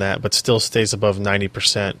lower than that, but still stays above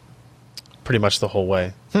 90%. Pretty much the whole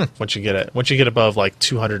way. Once you get above like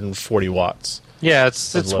 240 watts. Yeah,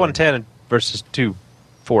 it's 110 versus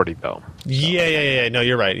 240 though. Yeah. No,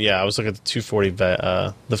 you're right. Yeah, I was looking at the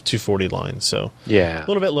 240 line. So yeah, a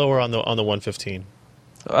little bit lower on the 115.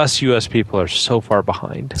 Us US people are so far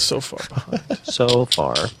behind. So so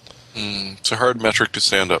far. It's a hard metric to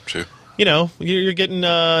stand up to. You know, you're getting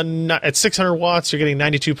at 600 watts, you're getting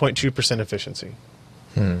 92.2% efficiency.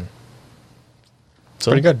 So,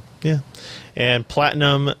 pretty good. Yeah. And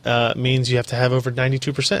platinum means you have to have over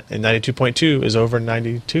 92%, and 92.2 is over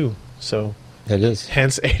 92. So it is.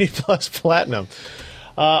 Hence 80 plus platinum.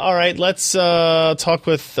 All right, let's talk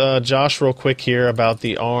with Josh real quick here about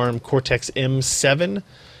the ARM Cortex M7.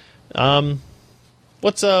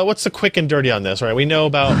 What's the quick and dirty on this? Right, we know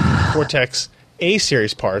about Cortex A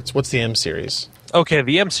series parts. What's the M series? Okay,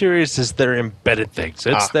 the M series is their embedded things.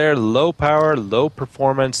 It's their low power, low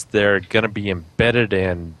performance. They're going to be embedded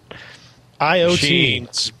in IoT,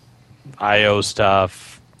 machines, I/O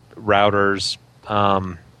stuff, routers,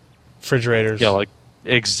 refrigerators. Yeah, like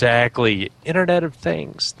exactly Internet of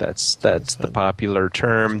Things. That's the popular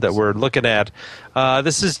term that we're looking at.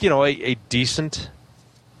 This is a decent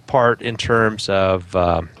part in terms of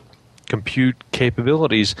compute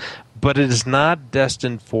capabilities. But it is not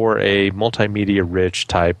destined for a multimedia-rich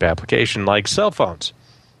type application like cell phones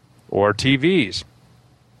or TVs,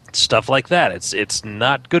 stuff like that. It's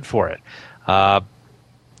not good for it.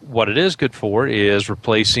 What it is good for is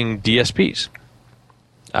replacing DSPs.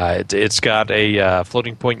 It's got a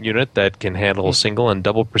floating point unit that can handle single and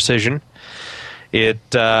double precision. It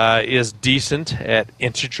is decent at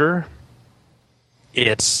integer.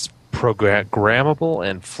 It's programmable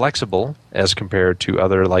and flexible as compared to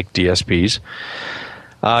other like DSPs.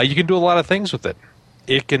 You can do a lot of things with it.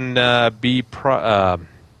 It can be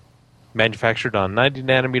manufactured on 90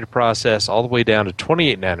 nanometer process all the way down to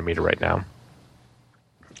 28 nanometer right now.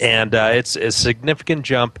 And it's a significant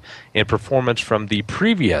jump in performance from the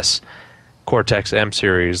previous Cortex M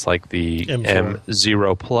series, like the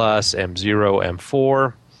M0 Plus, M0,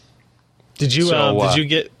 M4. Did you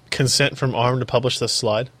get consent from ARM to publish this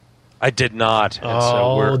slide? I did not. And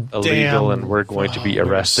so we're illegal and we're going to be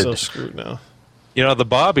arrested. We're so screwed now. You know, the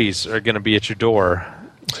Bobbies are going to be at your door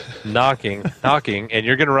knocking, and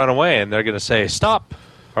you're going to run away, and they're going to say, stop,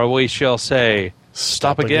 or we shall say,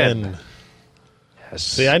 stop again. Yes.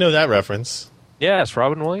 See, I know that reference. Yes,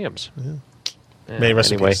 Robin Williams. Yeah. May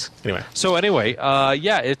rest in peace. Anyway. So anyway,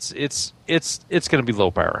 it's going to be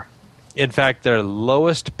low power. In fact, their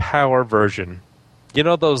lowest power version, you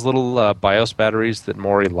know those little BIOS batteries that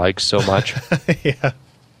Maury likes so much? Yeah.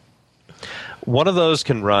 One of those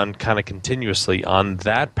can run kind of continuously on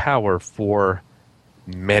that power for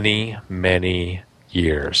many, many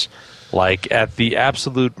years. Like at the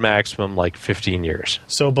absolute maximum, like 15 years.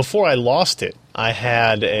 So before I lost it, I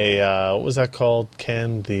had a what was that called,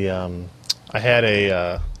 Ken? I had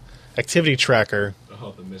a activity tracker.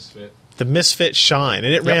 Oh, the Misfit. The Misfit Shine,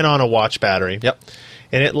 and it ran on a watch battery. Yep.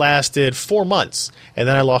 And it lasted 4 months, and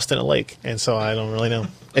then I lost it in a lake, and so I don't really know.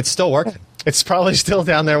 It's still working. It's probably still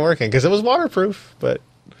down there working because it was waterproof, but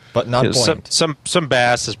not buoyant. Some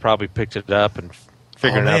bass has probably picked it up and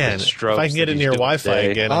figuring out the strokes. If I can get it near Wi-Fi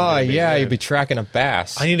again. Oh yeah, you'd be tracking a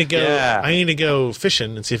bass. I need to go. Yeah. I need to go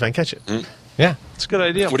fishing and see if I can catch it. Yeah, it's a good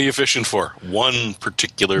idea. What are you fishing for? One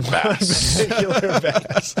particular bass.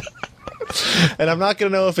 And I'm not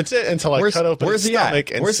going to know if it's it until I cut open his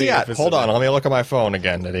stomach and Where's see he at? if it's Hold on, let me look at my phone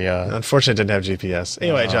again. Did he? Unfortunately, it didn't have GPS.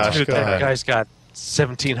 Anyway, Josh, dude, go that ahead. guy's got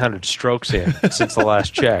 1,700 strokes in since the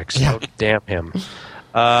last check. So damn him.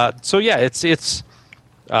 So yeah, it's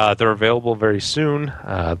they're available very soon.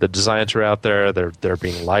 The designs are out there. They're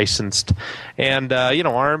being licensed, and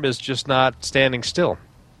ARM is just not standing still.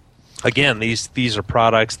 Again, these are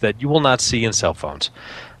products that you will not see in cell phones,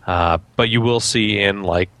 but you will see in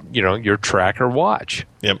your tracker watch.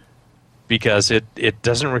 Yep. Because it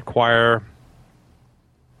doesn't require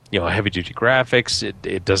heavy duty graphics.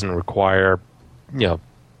 It doesn't require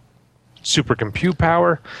super compute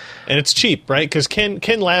power, and it's cheap, right? Because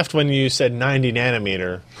Ken laughed when you said 90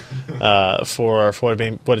 nanometer for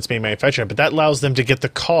what it's being manufactured, but that allows them to get the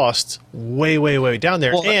cost way down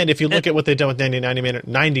there. And if you look at what they've done with 90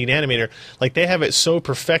 nanometer, like they have it so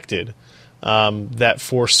perfected that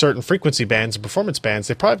for certain frequency bands and performance bands,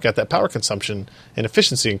 they probably got that power consumption and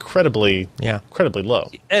efficiency incredibly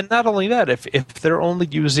low. And not only that, if they're only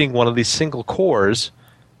using one of these single cores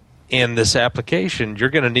in this application, you're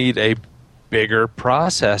going to need a bigger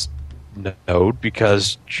process node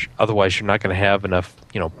because otherwise you're not going to have enough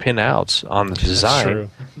pin outs on the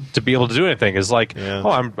design to be able to do anything. It's like,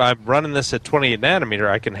 I'm running this at 28 nanometer,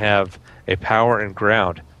 I can have a power and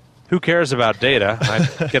ground. Who cares about data?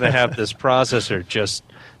 I'm going to have this processor just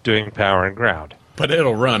doing power and ground. But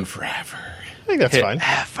it'll run forever. I think that's fine.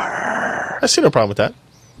 I see no problem with that.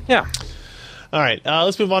 Yeah. All right,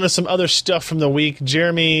 let's move on to some other stuff from the week.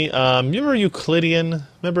 Jeremy, you remember Euclidean?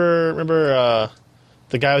 Remember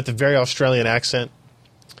the guy with the very Australian accent?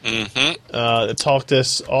 Mm-hmm. That talked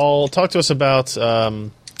to us about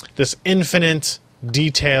this infinite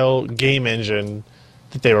detail game engine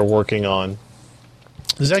that they were working on.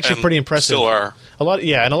 It was actually pretty impressive. Still are.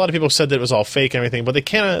 And a lot of people said that it was all fake and everything, but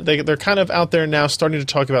they're kind of out there now starting to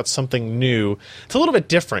talk about something new. It's a little bit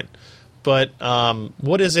different, but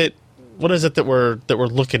what is it? What is it that we're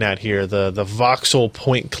looking at here? The voxel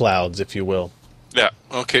point clouds, if you will. Yeah.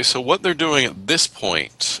 Okay. So what they're doing at this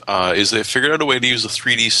point is they figured out a way to use a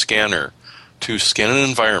 3D scanner to scan an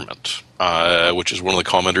environment, which is one of the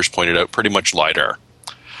commenters pointed out, pretty much LiDAR.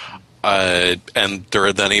 And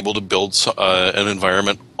they're then able to build an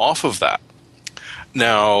environment off of that.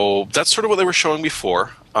 Now, that's sort of what they were showing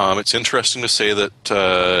before. It's interesting to say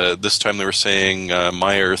that this time they were saying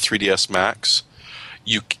Meyer 3ds Max.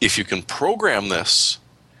 If you can program this,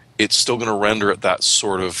 it's still going to render at that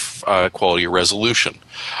sort of quality of resolution.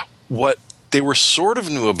 What they were sort of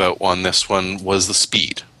new about on this one was the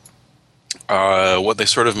speed. What they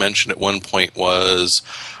sort of mentioned at one point was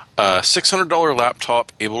a $600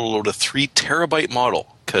 laptop able to load a 3 terabyte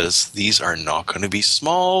model, because these are not going to be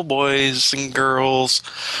small, boys and girls,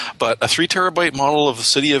 but a 3 terabyte model of the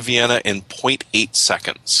city of Vienna in 0.8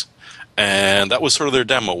 seconds. And that was sort of their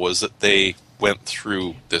demo, was that they went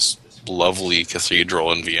through this lovely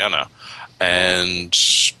cathedral in Vienna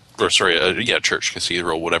church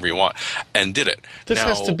cathedral, whatever you want, and did it. This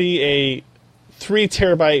has to be a 3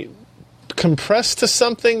 terabyte compressed to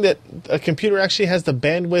something that a computer actually has the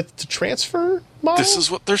bandwidth to transfer model? This is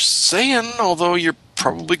what they're saying, although you're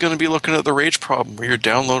probably going to be looking at the rage problem where you're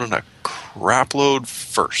downloading a crapload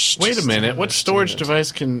first. Wait a minute. What storage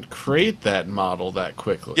device can create that model that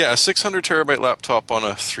quickly? Yeah, a 600 terabyte laptop on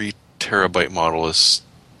a 3 terabyte model is...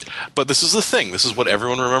 But this is the thing. This is what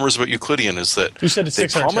everyone remembers about Euclidean, is that you said it's they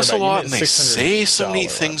promise a lot and they $600 say so neat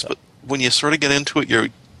things, but when you sort of get into it, you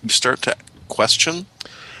start to question.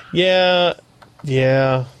 Yeah.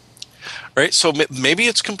 Right? So maybe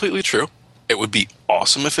it's completely true. It would be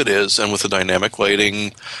awesome if it is, and with the dynamic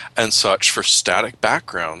lighting and such for static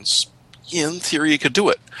backgrounds, in theory you could do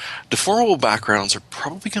it. Deformable backgrounds are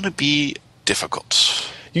probably going to be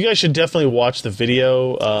difficult. You guys should definitely watch the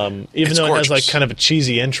video. Even though it has like kind of a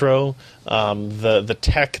cheesy intro, the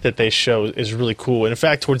tech that they show is really cool. And in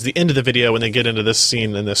fact, towards the end of the video, when they get into this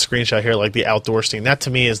scene in the screenshot here, like the outdoor scene, that to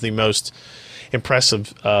me is the most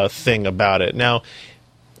impressive thing about it. Now,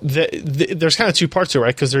 there's kind of two parts to it,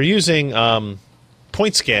 right? Because they're using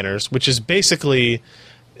point scanners, which is basically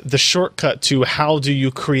the shortcut to how do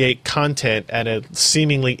you create content at a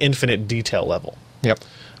seemingly infinite detail level. Yep.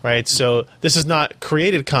 Right, so this is not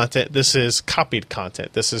created content. This is copied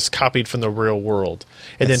content. This is copied from the real world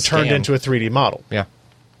and then turned into a 3D model. Yeah,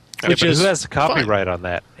 which is who has the copyright on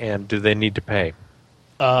that, and do they need to pay?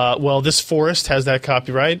 Well, this forest has that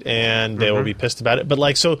copyright, and they will be pissed about it. But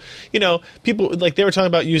like, so people like they were talking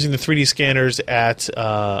about using the 3D scanners at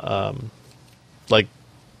like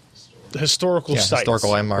historical sites, historical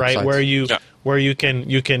landmark right, sites. Where you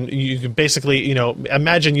can basically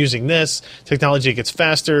imagine using this technology. It gets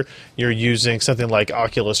faster. You're using something like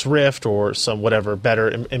Oculus Rift or some whatever better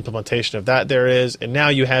implementation of that there is, and now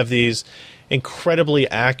you have these incredibly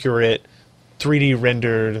accurate 3D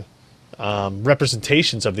rendered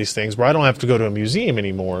representations of these things where I don't have to go to a museum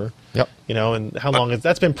anymore. Yep. And how long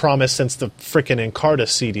that's been promised since the frickin' Encarta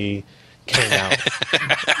CD came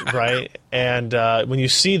out, right? And when you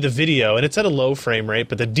see the video, and it's at a low frame rate,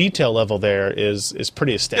 but the detail level there is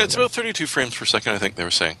pretty astounding. Yeah, it's about 32 frames per second, I think they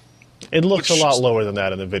were saying. It looks a lot lower than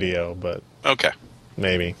that in the video, but okay,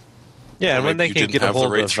 maybe. Yeah, and when they can get a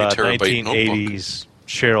hold of 1980s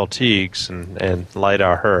Cheryl Teagues and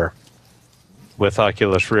LiDAR her with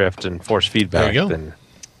Oculus Rift and force feedback, then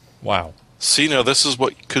wow. See, now this is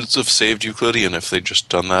what could have saved Euclidean if they'd just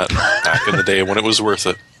done that back in the day when it was worth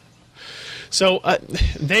it. So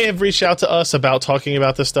they have reached out to us about talking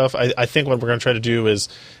about this stuff. I think what we're going to try to do is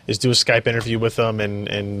do a Skype interview with them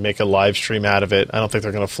and make a live stream out of it. I don't think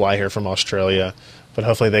they're going to fly here from Australia, but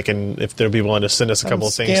hopefully they can, if they'll be willing to send us a couple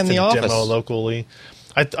of things to demo locally.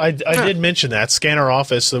 I did mention that. Scan our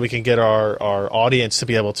office so that we can get our audience to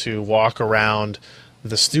be able to walk around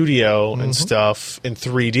the studio and stuff in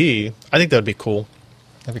 3D. I think that would be cool.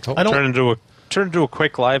 That'd be cool. Turn into a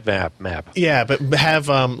quick live map. Yeah, but have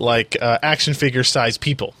action figure size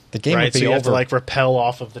people. The game would be so you have to like rappel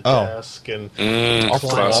off of the desk and off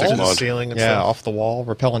the ceiling and stuff. stuff. Off the wall,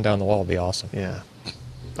 rappelling down the wall would be awesome. Yeah.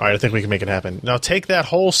 All right, I think we can make it happen. Now take that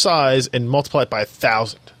whole size and multiply it by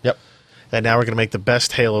 1,000. Yep. And now we're going to make the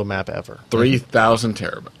best Halo map ever. 3,000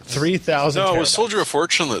 terabytes. 3,000. No, it was Soldier of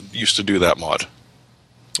Fortune that used to do that mod.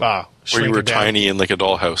 Where you were tiny in like a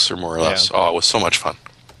dollhouse or more or less. Yeah. Oh, it was so much fun.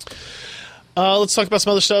 Let's talk about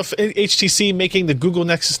some other stuff. HTC making the Google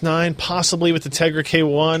Nexus 9, possibly with the Tegra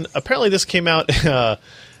K1. Apparently this came out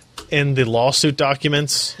in the lawsuit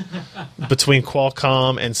documents between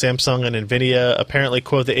Qualcomm and Samsung and NVIDIA. Apparently,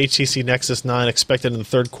 quote, the HTC Nexus 9 expected in the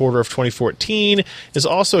third quarter of 2014 is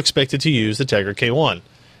also expected to use the Tegra K1.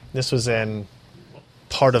 This was in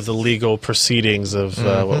part of the legal proceedings of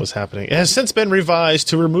what was happening. It has since been revised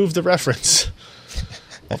to remove the reference.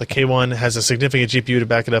 While the K1 has a significant GPU to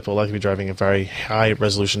back it up, it will likely be driving a very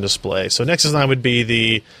high-resolution display. So Nexus 9 would be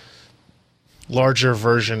the larger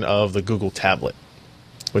version of the Google tablet,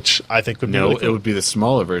 which I think would be really cool. It would be the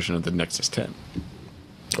smaller version of the Nexus 10.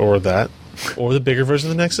 Or that. Or the bigger version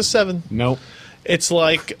of the Nexus 7. Nope. It's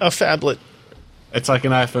like a phablet. It's like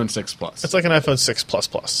an iPhone 6 Plus. It's like an iPhone 6 Plus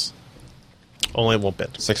Plus. Only it won't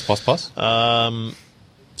bend. 6 Plus Plus?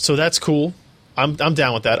 So that's cool. I'm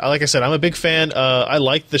down with that. Like I said, I'm a big fan. I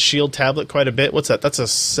like the Shield tablet quite a bit. What's that? That's a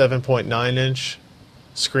 7.9-inch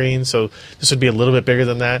screen, so this would be a little bit bigger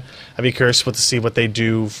than that. I'd be curious to see what they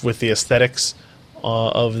do with the aesthetics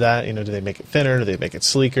of that. Do they make it thinner? Do they make it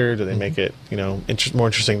sleeker? Do they make it more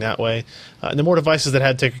interesting that way? And the more devices that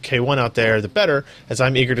had Tegra K1 out there, the better, as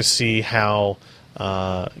I'm eager to see how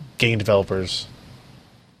game developers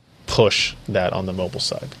push that on the mobile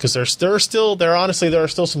side, because there are still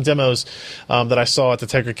some demos that I saw at the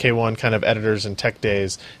Tegra K1 kind of editors and tech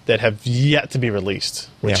days that have yet to be released,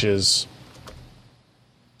 which is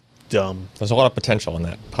dumb. There's a lot of potential in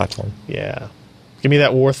that platform. Yeah, give me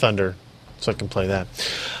that War Thunder so I can play that.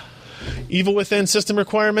 Evil Within system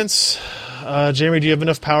requirements. Jeremy, do you have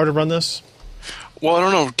enough power to run this? Well, I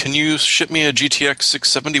don't know. Can you ship me a GTX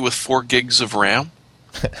 670 with 4 gigs of RAM?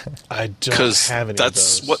 I don't have any of those. Because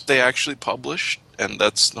that's what they actually published, and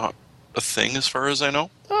that's not a thing as far as I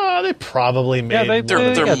know. They probably made... Yeah,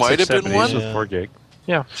 there might have been one. With 4 gig.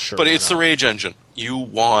 Yeah, sure. But it's the Rage engine. You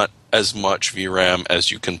want as much VRAM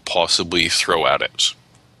as you can possibly throw at it.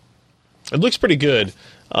 It looks pretty good.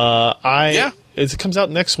 It comes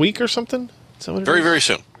out next week or something? Is that what it is? Very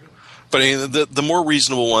soon. But I mean, the more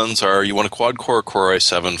reasonable ones are you want a quad-core Core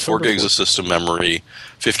i7, 4 gigs of system memory,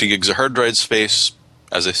 50 gigs of hard drive space,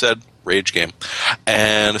 as I said, Rage game,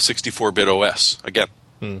 and a 64-bit OS. Again,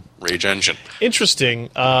 Rage engine. Interesting,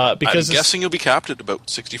 because... I'm guessing you'll be capped at about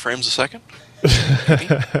 60 frames a second.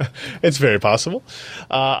 It's very possible.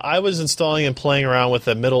 I was installing and playing around with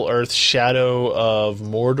the Middle-earth Shadow of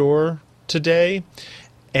Mordor today,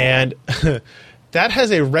 and... That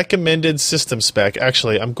has a recommended system spec.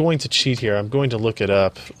 Actually, I'm going to cheat here. I'm going to look it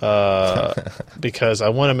up because I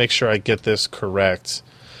want to make sure I get this correct.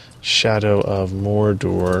 Shadow of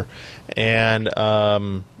Mordor. And,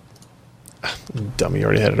 dummy,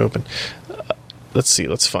 already had it open. Let's see.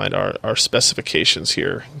 Let's find our specifications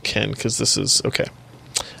here, Ken, because this is... Okay.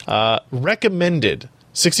 Recommended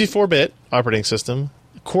 64-bit operating system,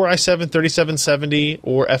 Core i7 3770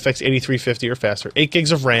 or FX 8350 or faster, 8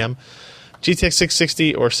 gigs of RAM, GTX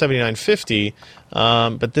 660 or 7950,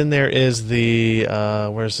 but then there is the,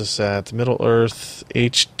 where's this at? Middle-earth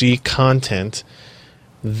HD content.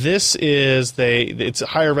 This is, it's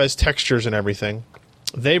higher res textures and everything.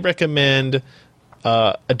 They recommend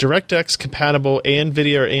a DirectX compatible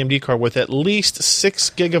NVIDIA or AMD card with at least 6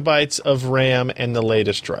 gigabytes of RAM and the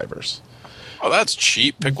latest drivers. Oh, that's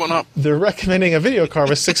cheap. Pick one up. They're recommending a video card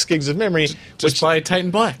with 6 gigs of memory. Just buy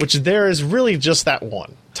Titan Black. Which there is really just that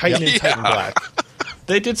one. Titan and Titan Black.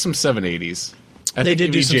 They did some 780s. They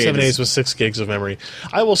did do some 780s with 6 gigs of memory.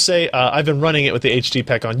 I will say, I've been running it with the HD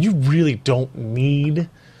pack on. You really don't need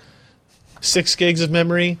 6 gigs of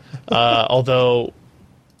memory, although,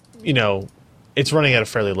 you know, it's running at a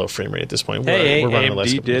fairly low frame rate at this point. We're running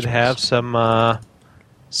AMD did have some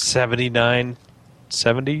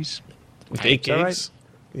 7970s. With 8 gigs? Right?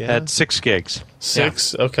 Yeah. Had 6 gigs.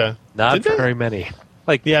 6? Yeah. Okay. Not very many.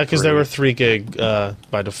 Because they were 3 gig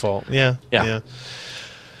by default. Yeah. I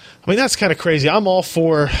mean, that's kind of crazy. I'm all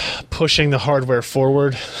for pushing the hardware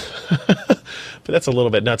forward, but that's a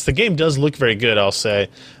little bit nuts. The game does look very good, I'll say,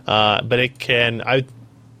 but it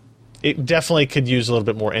definitely could use a little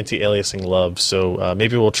bit more anti-aliasing love. So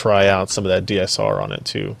maybe we'll try out some of that DSR on it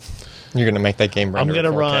too. You're going to make that game run. I'm going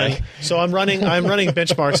to run. So I'm running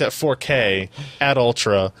benchmarks at 4K at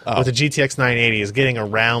Ultra with the GTX 980 is getting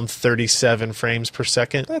around 37 frames per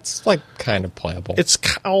second. That's like kind of playable. It's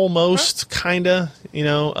almost kind of, you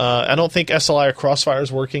know. I don't think SLI or Crossfire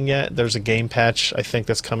is working yet. There's a game patch I think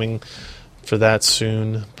that's coming for that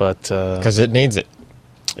soon, but because it needs it.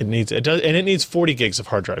 It does, and it needs 40 gigs of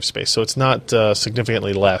hard drive space, so it's not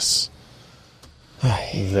significantly less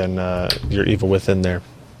than your Evil Within there.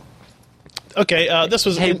 Okay, this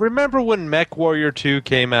was... Hey, remember when MechWarrior 2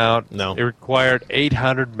 came out? No. It required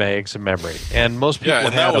 800 megs of memory, and most people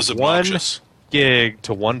had that was a 1 gig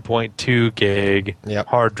to 1.2 gig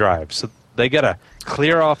hard drive. So they got to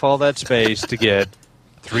clear off all that space to get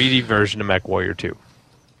 3D version of MechWarrior 2.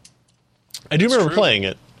 I do remember playing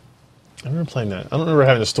it. I remember playing that. I don't remember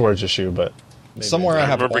having a storage issue, but... Somewhere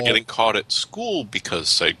I remember getting caught at school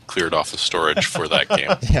because I cleared off the storage for that game.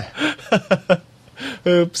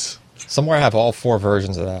 Oops. Somewhere I have all 4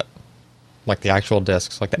 versions of that. Like the actual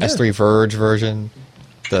discs. Like the S3 Verge version,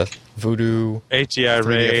 the Voodoo, ATI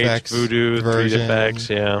Rage, Voodoo, version. 3DFX,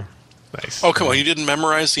 yeah. Nice. Oh, come on. You didn't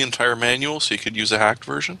memorize the entire manual so you could use a hacked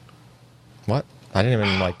version? What? I didn't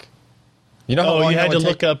even You know how long you had to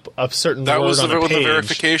look up a certain word on a page. That was the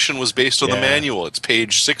verification was based on the manual. It's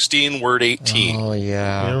page 16, word 18. Oh,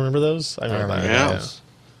 yeah. You don't remember those? I remember those.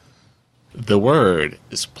 The word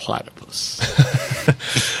is platypus.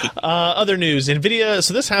 Other news, NVIDIA.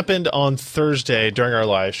 So this happened on Thursday during our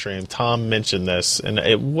live stream. Tom mentioned this, and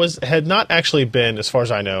it had not actually been, as far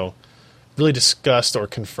as I know, really discussed or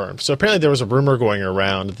confirmed. So apparently there was a rumor going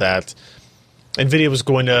around that NVIDIA was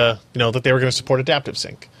going to, that they were going to support Adaptive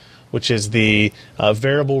Sync, which is the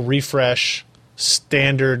variable refresh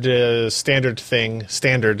standard that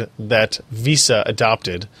Visa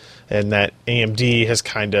adopted, and that AMD has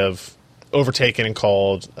kind of overtaken and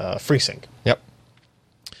called FreeSync. Yep.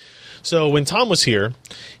 So when Tom was here,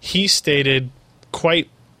 he stated quite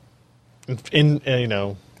in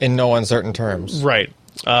no uncertain terms, right?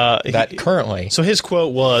 currently. So his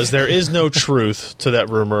quote was, "There is no truth to that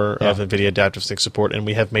rumor of NVIDIA Adaptive Sync support, and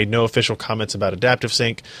we have made no official comments about Adaptive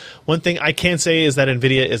Sync. One thing I can say is that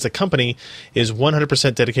NVIDIA as a company is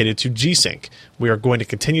 100% dedicated to G-Sync. We are going to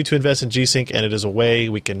continue to invest in G-Sync, and it is a way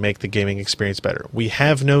we can make the gaming experience better. We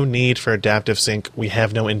have no need for Adaptive Sync. We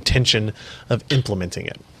have no intention of implementing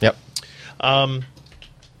it." Yep.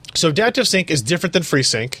 So Adaptive Sync is different than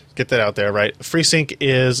FreeSync. Get that out there, right? FreeSync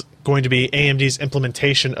is going to be AMD's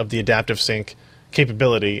implementation of the Adaptive Sync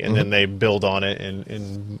capability, and then they build on it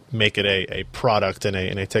and make it a product and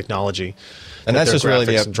a technology. And that's just really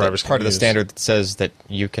the part of the standard that says that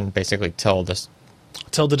you can basically tell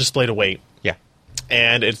the display to wait. Yeah.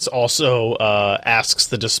 And it's also asks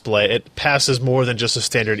the display. It passes more than just a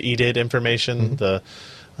standard EDID information, the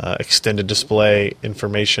extended display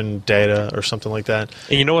information data or something like that.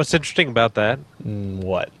 And you know what's interesting about that?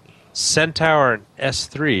 What? Centaur and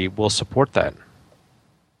S3 will support that.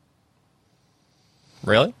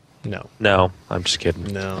 Really? No. No, I'm just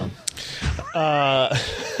kidding. No.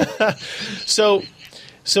 So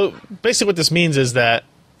basically what this means is that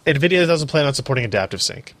NVIDIA doesn't plan on supporting Adaptive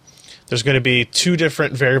Sync. There's going to be two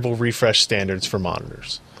different variable refresh standards for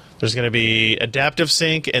monitors. There's going to be Adaptive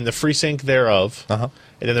Sync and the FreeSync thereof, and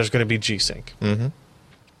then there's going to be G-Sync.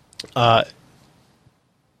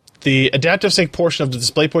 The Adaptive Sync portion of the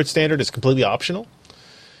DisplayPort standard is completely optional.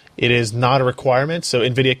 It is not a requirement, so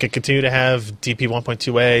NVIDIA could continue to have DP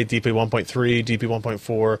 1.2a, DP 1.3, DP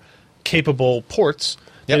 1.4 capable ports.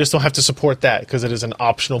 They just don't have to support that because it is an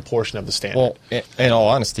optional portion of the standard. Well, in all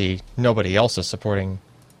honesty, nobody else is supporting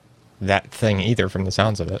that thing either from the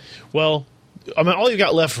sounds of it. Well, I mean, all you've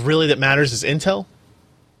got left really that matters is Intel.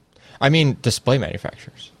 I mean, display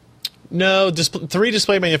manufacturers. No, three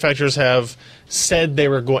display manufacturers have said they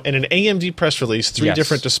were going. In an AMD press release, three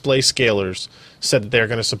different display scalers said that they're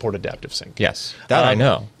going to support Adaptive Sync. Yes, that I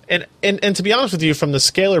know. And to be honest with you, from the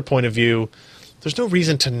scaler point of view, there's no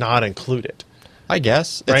reason to not include it. I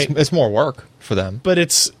guess right? It's more work for them. But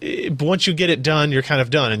once you get it done, you're kind of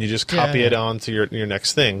done, and you just copy it onto your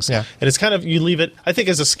next things. Yeah. And it's kind of, you leave it, I think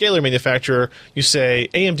as a scaler manufacturer, you say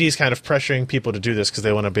AMD is kind of pressuring people to do this because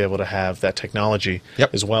they want to be able to have that technology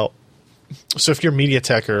as well. So if you're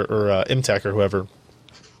MediaTek or MTech or whoever,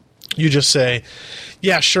 you just say,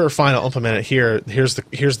 yeah, sure, fine, I'll implement it here. Here's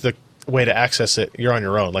the way to access it. You're on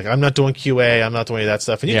your own. Like, I'm not doing QA, I'm not doing any of that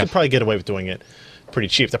stuff. And you can probably get away with doing it pretty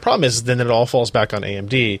cheap. The problem is then it all falls back on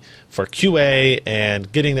AMD for QA and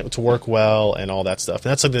getting it to work well and all that stuff.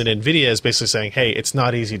 And that's something that NVIDIA is basically saying, hey, it's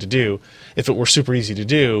not easy to do. If it were super easy to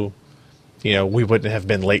do, we wouldn't have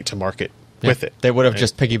been late to market with it. They would have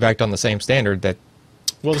just piggybacked on the same standard that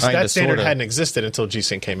that standard hadn't existed until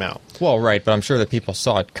G-Sync came out. Well, right, but I'm sure that people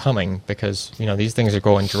saw it coming because these things are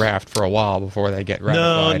going draft for a while before they get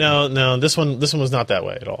ratified. No. This one was not that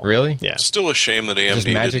way at all. Really? Yeah. Still a shame that AMD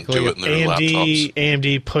didn't do it in their laptops.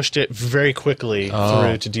 AMD pushed it very quickly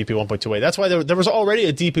through to DP 1.2a. That's why there was already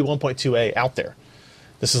a DP 1.2a out there.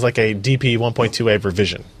 This is like a DP 1.2a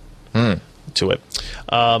revision to it.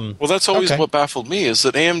 Well, that's always what baffled me is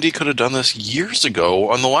that AMD could have done this years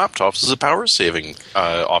ago on the laptops as a power saving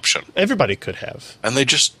option. Everybody could have, and they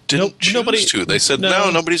just didn't choose to. They said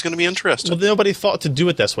no, nobody's going to be interested. Well, nobody thought to do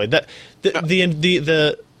it this way. That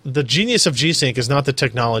the genius of G-Sync is not the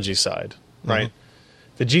technology side, right?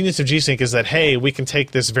 The genius of G-Sync is that, hey, we can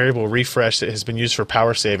take this variable refresh that has been used for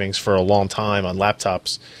power savings for a long time on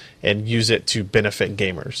laptops and use it to benefit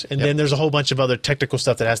gamers. And then there's a whole bunch of other technical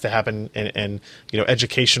stuff that has to happen and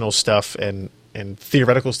educational stuff and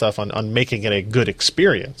theoretical stuff on making it a good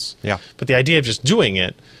experience. Yeah. But the idea of just doing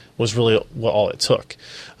it was really all it took.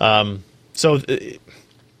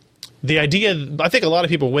 The idea, I think a lot of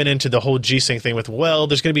people went into the whole G-Sync thing with, well,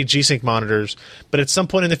 there's going to be G-Sync monitors, but at some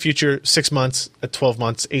point in the future, 6 months, 12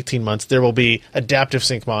 months, 18 months, there will be Adaptive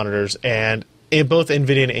Sync monitors, and both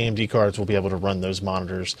NVIDIA and AMD cards will be able to run those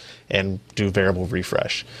monitors and do variable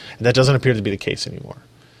refresh. And that doesn't appear to be the case anymore.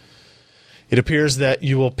 It appears that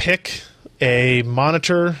you will pick a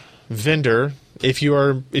monitor vendor. If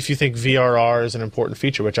you think VRR is an important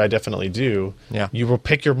feature, which I definitely do, you will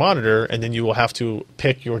pick your monitor, and then you will have to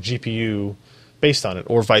pick your GPU based on it,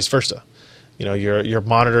 or vice versa. Your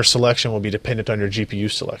monitor selection will be dependent on your GPU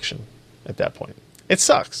selection at that point. It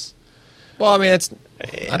sucks. Well, I mean,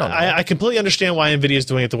 I don't know. I completely understand why NVIDIA is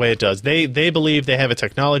doing it the way it does. They believe they have a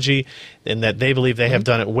technology, and that they believe they have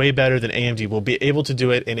done it way better than AMD will be able to do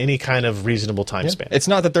it in any kind of reasonable time span. It's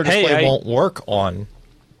not that their display won't work on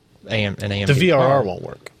AMD. The VRR won't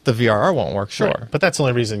work. The VRR won't work, sure. Right. But that's the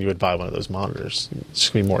only reason you would buy one of those monitors. It's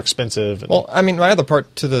going to be more expensive. Well, I mean, my other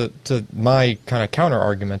part to my kind of counter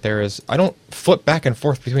argument there is I don't flip back and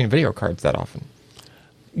forth between video cards that often.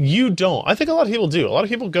 You don't. I think a lot of people do. A lot of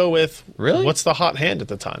people go with, really? What's the hot hand at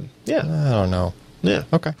the time? Yeah. I don't know. Yeah.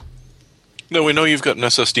 Okay. No, we know you've got an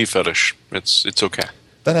SSD fetish. It's okay.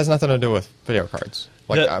 That has nothing to do with video cards.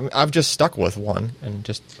 Like, I've just stuck with one and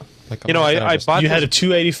just... Like, I bought... You had a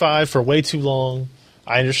 285 for way too long.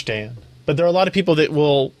 I understand. But there are a lot of people that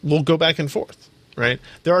will go back and forth, right?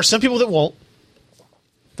 There are some people that won't.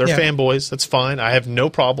 They're fanboys. That's fine. I have no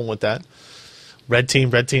problem with that. Red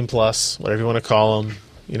Team Plus, whatever you want to call them.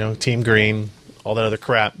 You know, Team Green, all that other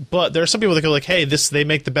crap. But there are some people that go like, hey, they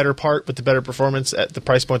make the better part with the better performance at the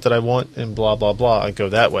price point that I want, and blah, blah, blah. I go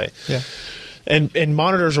that way. Yeah. And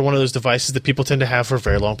monitors are one of those devices that people tend to have for a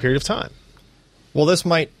very long period of time. Well, this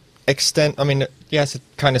might extend... I mean, yes, it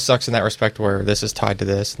kind of sucks in that respect where this is tied to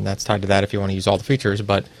this and that's tied to that if you want to use all the features,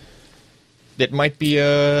 but it might be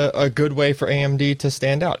a good way for AMD to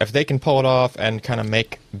stand out. If they can pull it off and kind of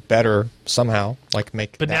make better somehow, like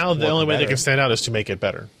make... But now the only way they can stand out is to make it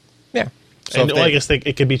better. Yeah. So and I guess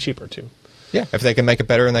it could be cheaper, too. Yeah, if they can make it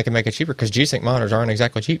better and they can make it cheaper, because G-Sync monitors aren't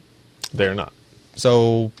exactly cheap. They're not.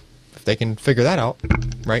 So... if they can figure that out,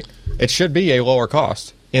 right? It should be a lower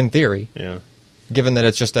cost, in theory. Yeah. Given that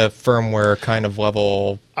it's just a firmware kind of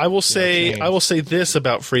level. I will say this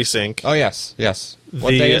about FreeSync. Oh yes.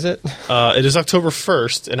 What day is it? It is October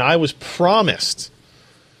 1st, and I was promised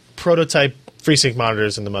prototype FreeSync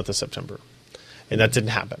monitors in the month of September, and that didn't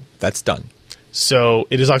happen. That's done. So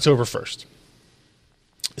it is October 1st.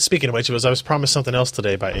 Speaking of which, I was promised something else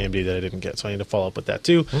today by AMD that I didn't get, so I need to follow up with that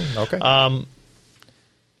too. Okay.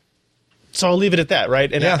 So I'll leave it at that,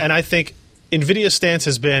 right? And I think NVIDIA's stance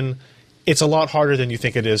has been, it's a lot harder than you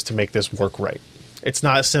think it is to make this work right. It's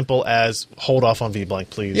not as simple as hold off on VBlank,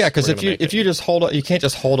 please. Yeah, because if you just hold you can't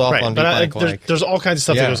just hold off on VBlank. There's all kinds of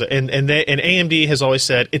stuff that goes and AMD has always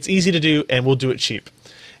said it's easy to do and we'll do it cheap.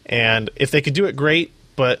 And if they could do it, great,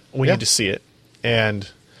 but we need to see it. And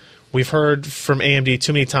we've heard from AMD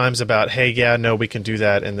too many times about, hey, we can do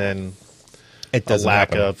that, and then it doesn't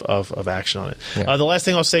lack of action on it. Yeah. The last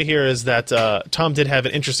thing I'll say here is that Tom did have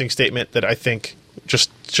an interesting statement that I think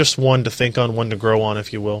just one to think on, one to grow on,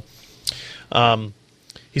 if you will.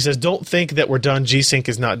 He says, don't think that we're done. G-Sync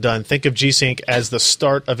is not done. Think of G-Sync as the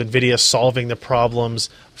start of NVIDIA solving the problems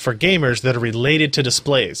for gamers that are related to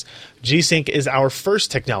displays. G-Sync is our first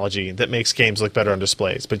technology that makes games look better on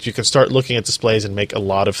displays, but you can start looking at displays and make a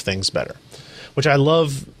lot of things better, which I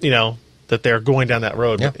love, that they're going down that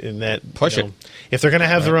road. In that push it. If they're going to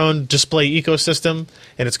have their own display ecosystem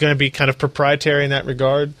and it's going to be kind of proprietary in that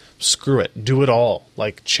regard, screw it. Do it all.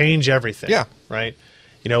 Like, change everything. Yeah. Right?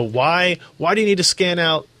 Why do you need to scan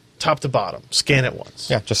out top to bottom? Scan it once.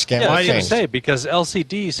 Yeah, just scan. I was going to say, because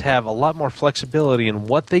LCDs have a lot more flexibility in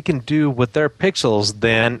what they can do with their pixels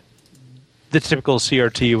than the typical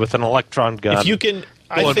CRT with an electron gun. If you can,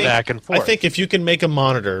 back and forth. I think if you can make a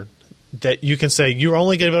monitor that you can say you're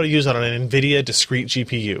only going to be able to use it on an NVIDIA discrete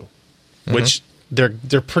GPU, which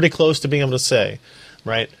they're pretty close to being able to say,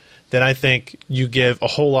 right? Then I think you give a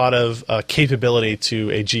whole lot of capability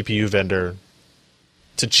to a GPU vendor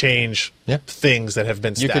to change things that have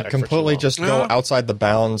been static. You could completely just go outside the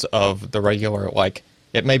bounds of the regular, like,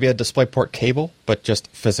 it may be a DisplayPort cable, but just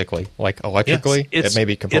physically, like electrically, it may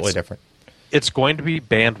be completely different. It's going to be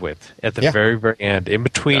bandwidth at the very, very end, in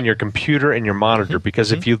between your computer and your monitor,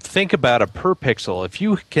 because if you think about a per pixel, if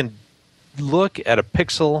you can look at a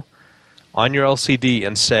pixel on your LCD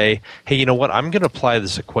and say, hey, you know what, I'm going to apply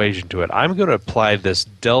this equation to it. I'm going to apply this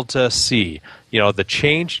delta C, the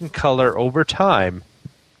change in color over time,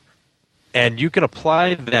 and you can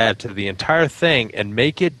apply that to the entire thing and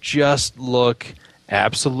make it just look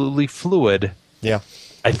absolutely fluid. Yeah.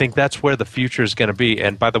 I think that's where the future is going to be.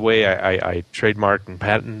 And by the way, I trademarked and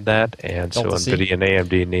patented that, and so NVIDIA and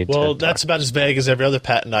AMD need to... Well, that's about as vague as every other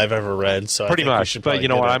patent I've ever read. So pretty much, but you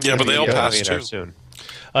know what? I'm but they all pass too. Soon.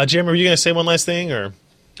 Jim, are you going to say one last thing, or?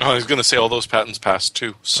 Oh, I was going to say all those patents passed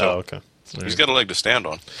too. So okay. He's got a leg to stand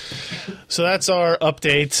on. So that's our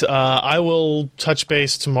update. I will touch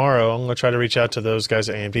base tomorrow. I'm going to try to reach out to those guys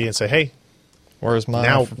at AMD and say, hey, where's my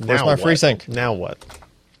FreeSync? Now what?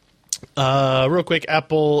 Real quick,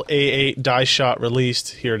 Apple A8 die shot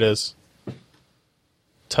released. Here it is.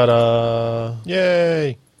 Ta-da!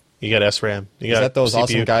 Yay! You got SRAM. Is that those CPU.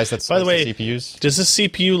 Awesome guys that By the way, CPUs? Does this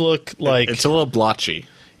CPU look like... It's a little blotchy.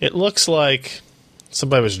 It looks like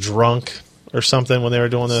somebody was drunk or something when they were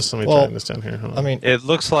doing this. Let me turn this down here. I mean, it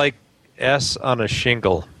looks like S on a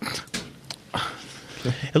shingle.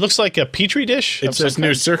 It looks like a petri dish. It says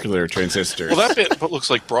new circular transistor. Well, that bit looks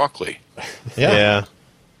like broccoli. Yeah.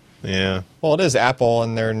 Well, it is Apple,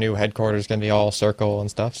 and their new headquarters is going to be all circle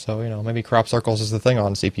and stuff. So maybe crop circles is the thing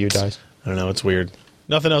on CPU dies. I don't know. It's weird.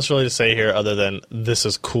 nothing else really to say here other than this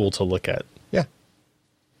is cool to look at. Yeah.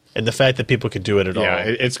 And the fact that people could do it at all. Yeah,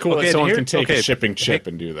 it's cool that someone can take a shipping chip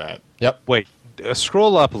and do that. Yep. Wait,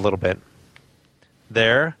 scroll up a little bit.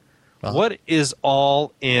 There. What is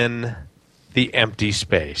all in the empty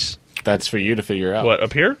space? That's for you to figure out. What,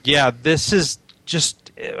 up here? Yeah, this is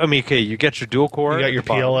just. I mean, okay, you get your dual core. You got your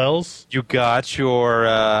PLLs. You got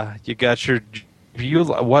your.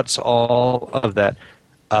 What's all of that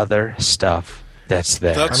other stuff that's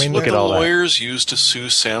there? That's look what at the all lawyers use to sue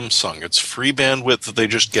Samsung. It's free bandwidth that they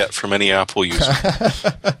just get from any Apple user.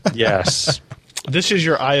 that. Yes. This is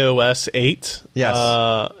your iOS 8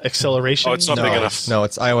 acceleration. Oh, it's not big enough. No,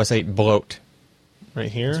 it's iOS 8 bloat. Right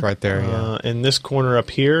here. It's right there, yeah. In this corner up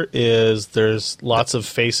here there's lots of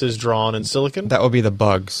faces drawn in silicon. That would be the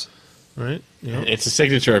bugs. Right? Yeah. It's a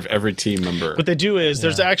signature of every team member. What they do is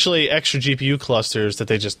there's actually extra GPU clusters that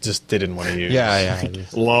they just didn't want to use. Yeah.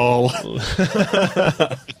 Lol.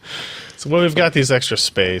 So we've got these extra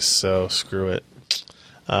space, so screw it.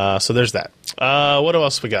 So there's that. What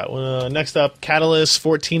else we got? Next up, Catalyst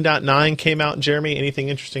 14.9 came out. Jeremy, anything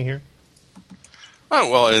interesting here? Oh,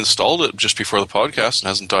 well, I installed it just before the podcast and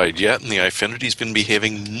hasn't died yet, and the iFinity's been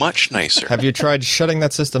behaving much nicer. Have you tried shutting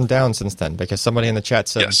that system down since then? Because somebody in the chat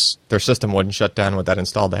said their system wouldn't shut down with that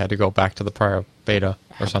installed. They had to go back to the prior beta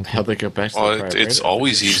or something. How'd they go back to the prior It's beta?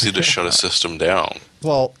 always easy to shut a system down.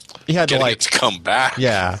 Well, he had Getting to it to come back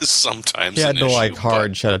is sometimes he had an to issue,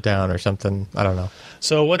 hard shut it down or something. I don't know.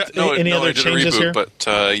 So any other changes here? But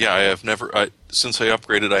I have never, since I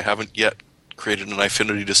upgraded, I haven't yet created an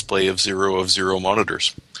iFinity display of zero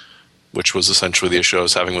monitors, which was essentially the issue I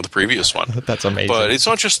was having with the previous one. That's amazing. But it's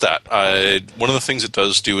not just that. One of the things it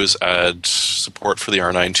does do is add support for the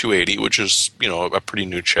R9 280, which is a pretty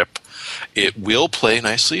new chip. It will play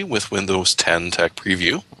nicely with Windows 10 Tech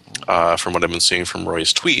Preview, from what I've been seeing from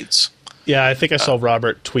Roy's tweets. Yeah, I think I saw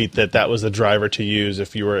Robert tweet that was the driver to use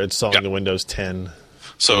if you were installing the Windows 10.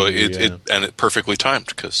 So it perfectly timed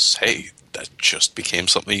because, hey, that just became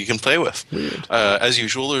something you can play with. As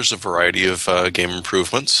usual, there's a variety of game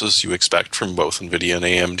improvements, as you expect from both NVIDIA and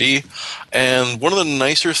AMD. And one of the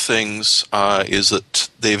nicer things is that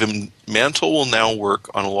Mantle will now work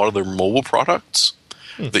on a lot of their mobile products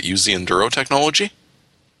that use the Enduro technology.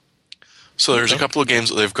 So there's a couple of games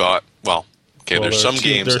that they've got. There's some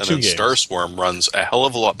games, and then Starswarm runs a hell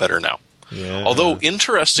of a lot better now. Yeah. Although,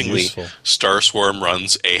 interestingly, Starswarm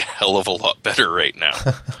runs a hell of a lot better right now.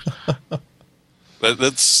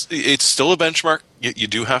 It's still a benchmark. You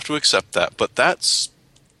do have to accept that, but that's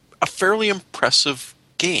a fairly impressive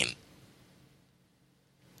gain.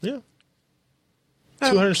 Yeah.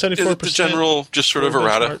 274%. The general, just sort of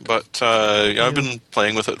errata, but I've been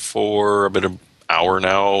playing with it for a bit of an hour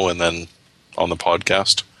now, and then on the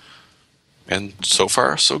podcast. And so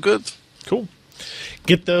far, so good. Cool.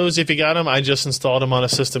 Get those if you got them. I just installed them on a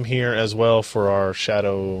system here as well for our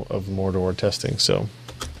Shadow of Mordor testing. So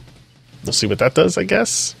we'll see what that does, I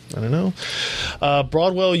guess. I don't know.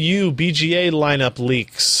 Broadwell U BGA lineup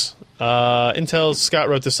leaks. Scott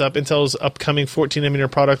wrote this up. Intel's upcoming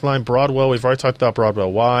 14nm product line, Broadwell. We've already talked about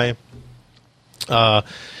Broadwell Y.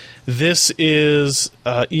 This is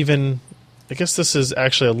I guess this is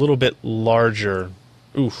actually a little bit larger.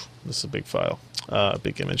 Oof, this is a big file.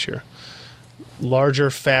 Big image here. Larger,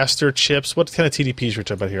 faster chips. What kind of TDPs we're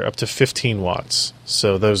talking about here? Up to 15 watts.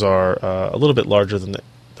 So those are a little bit larger than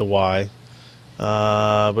the Y.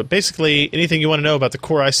 But basically, anything you want to know about the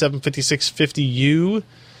Core i7-5650U,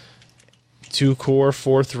 2-core,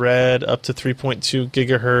 4-thread, up to 3.2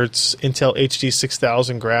 gigahertz, Intel HD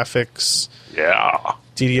 6000 graphics. Yeah.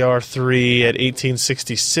 DDR3 at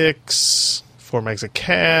 1866, 4 megs of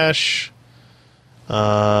cache.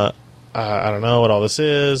 I don't know what all this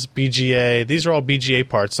is. BGA. These are all BGA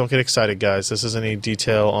parts. Don't get excited, guys. This isn't any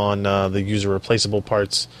detail on the user replaceable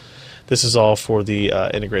parts. This is all for the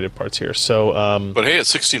integrated parts here. So, but hey, at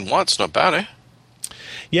 16 watts, not bad, eh?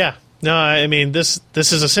 Yeah. No, I mean this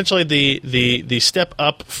is essentially the step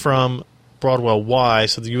up from Broadwell Y.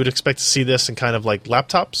 So you would expect to see this in kind of like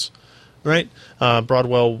laptops, right?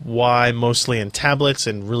 Broadwell Y mostly in tablets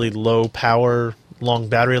and really low power, long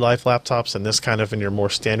battery life laptops, and this kind of in your more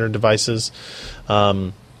standard devices.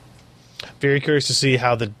 Very curious to see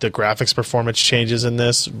how the graphics performance changes in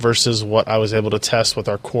this versus what I was able to test with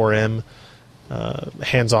our Core M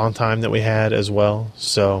hands-on time that we had as well.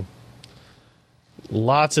 So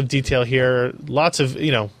lots of detail here, lots of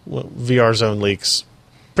VR Zone leaks,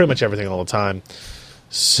 pretty much everything all the time.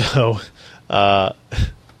 So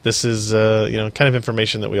this is kind of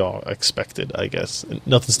information that we all expected, I guess.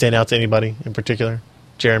 Nothing stand out to anybody in particular,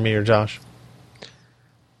 Jeremy or Josh?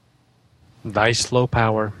 Nice low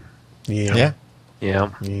power. Yeah.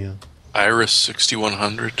 Yeah. Iris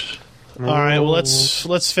 6100. All right, well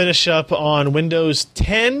let's finish up on Windows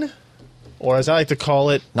 10, or as I like to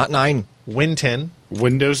call it, Not 9. Win 10.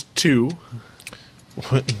 Windows 2.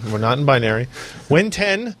 We're not in binary. Win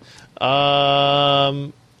 10.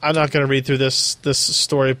 I'm not going to read through this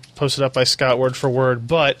story posted up by Scott word for word,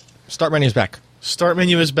 but Start menu's back. Start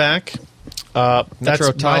menu is back. Metro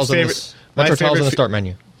That's tiles my favorite. Metro tiles in the start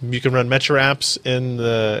menu. You can run Metro apps in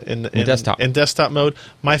desktop mode.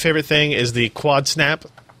 My favorite thing is the quad snap.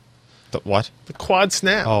 The what? The quad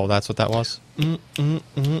snap. Oh, that's what that was? It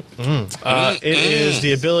is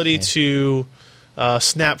the ability to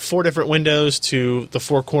snap 4 different windows to the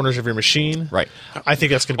 4 corners of your machine. Right. I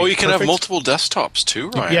think that's going to be you can perfect. have multiple desktops too,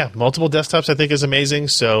 right? Yeah, multiple desktops I think is amazing.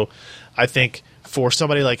 So I think for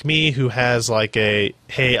somebody like me who has like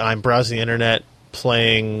hey, I'm browsing the internet,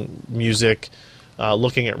 playing music,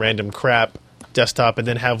 looking at random crap desktop, and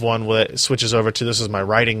then have one that switches over to this is my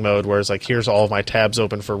writing mode, where it's like here's all of my tabs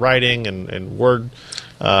open for writing and Word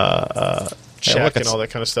check and all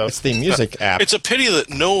that kind of stuff. It's the music app. It's a pity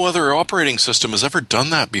that no other operating system has ever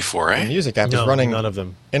done that before, eh? The music app is running none of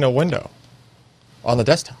them in a window on the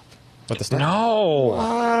desktop. With the snap.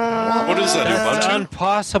 No. What is that? That's Ubuntu?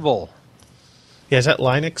 impossible. Yeah, is that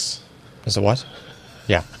Linux? Is it what?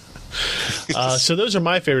 Yeah. So those are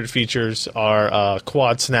my favorite features: are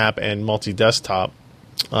quad snap and multi desktop.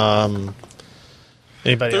 Anybody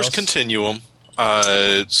There's else? Continuum.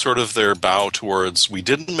 Sort of their bow towards we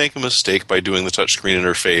didn't make a mistake by doing the touchscreen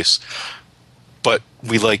interface, but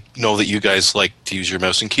we know that you guys like to use your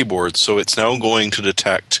mouse and keyboard, so it's now going to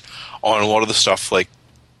detect on a lot of the stuff like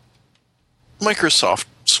Microsoft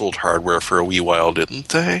sold hardware for a wee while, didn't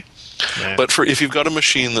they? Yeah. But if you've got a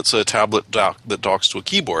machine that's a tablet that docks to a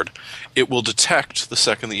keyboard, it will detect the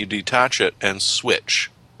second that you detach it and switch,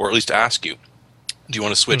 or at least ask you, do you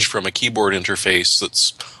want to switch from a keyboard interface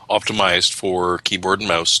that's optimized for keyboard and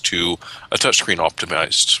mouse to a touchscreen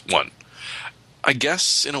optimized one? I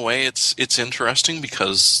guess in a way it's interesting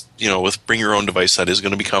because, with bring your own device, that is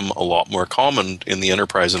going to become a lot more common in the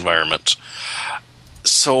enterprise environment.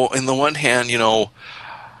 So in the one hand,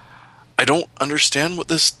 I don't understand what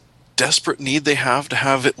this desperate need they have to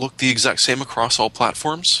have it look the exact same across all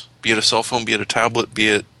platforms, be it a cell phone, be it a tablet, be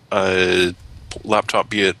it a laptop,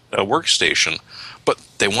 be it a workstation. But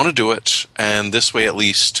they want to do it, and this way at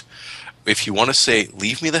least, if you want to say,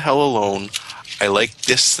 leave me the hell alone, I like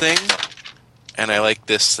this thing, and I like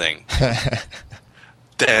this thing,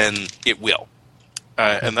 then it will.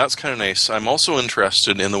 And that's kind of nice. I'm also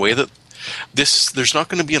interested in the way that there's not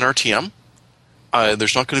going to be an RTM.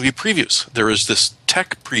 There's not going to be previews. There is this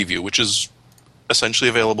tech preview, which is essentially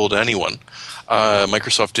available to anyone.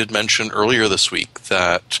 Microsoft did mention earlier this week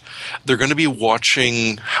that they're going to be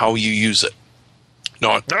watching how you use it.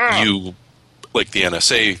 Not you, like the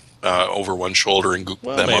NSA, over one shoulder and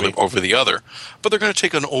them over the other. But they're going to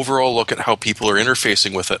take an overall look at how people are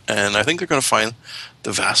interfacing with it. And I think they're going to find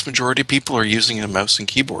the vast majority of people are using a mouse and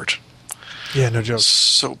keyboard. Yeah, no joke.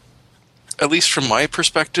 So, at least from my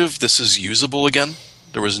perspective, this is usable again.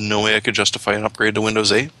 There was no way I could justify an upgrade to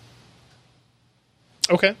Windows 8.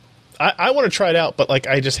 Okay. I want to try it out, but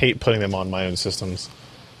I just hate putting them on my own systems.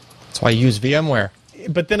 That's why I use VMware.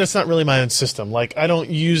 But then it's not really my own system. I don't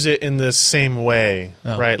use it in the same way,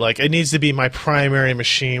 right? It needs to be my primary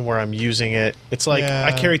machine where I'm using it. It's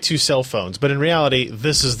I carry 2 cell phones, but in reality,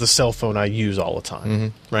 this is the cell phone I use all the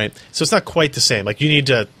time, right? So it's not quite the same. You need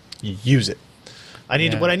to use it.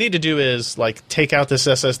 What I need to do is take out this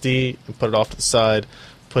SSD and put it off to the side,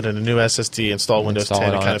 put in a new SSD, install Windows 10,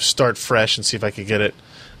 and kind of start fresh and see if I could get it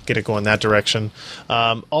going that direction.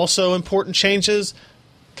 Also, important changes: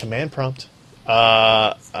 command prompt.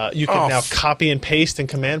 You can now copy and paste in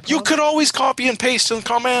command prompt. You could always copy and paste in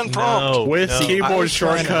command prompt with keyboard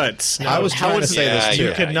shortcuts. I was trying to say this too.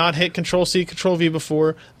 You could not hit Control-C, Control-V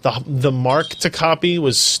before. The mark to copy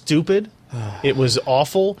was stupid. It was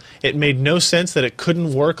awful. It made no sense that it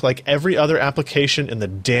couldn't work like every other application in the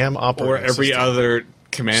damn operating system. Or every other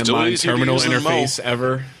command line terminal interface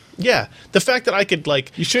ever. Yeah. The fact that I could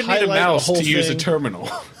you shouldn't need a mouse to use a terminal.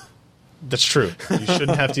 That's true. You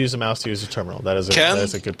shouldn't have to use a mouse to use a terminal. That is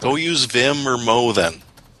a good point. Go use Vim or Mo then.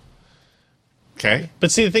 Okay.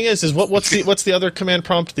 But see, the thing is what's the other command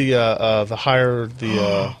prompt?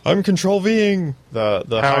 I'm Control-Ving the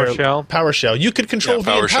PowerShell. PowerShell. You could Control-V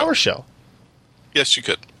in PowerShell. PowerShell. Yes, you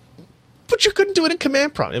could. But you couldn't do it in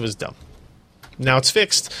command prompt. It was dumb. Now it's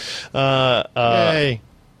fixed. Yay.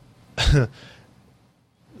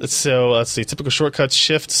 So let's see. Typical shortcuts: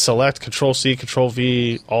 Shift, Select, Control-C,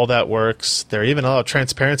 Control-V. All that works. They're even a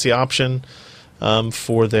transparency option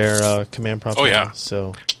for their command prompt. Oh yeah.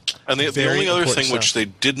 So And the only other thing which they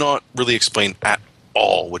did not really explain at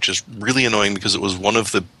all, which is really annoying because it was one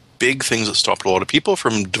of the big things that stopped a lot of people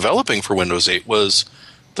from developing for Windows 8, was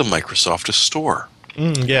the Microsoft Store.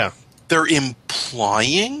 Yeah. They're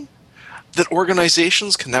implying that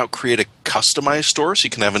organizations can now create a customized store, so you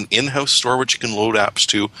can have an in-house store which you can load apps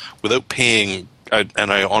to without paying, and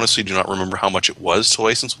I honestly do not remember how much it was to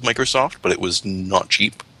license with Microsoft, but it was not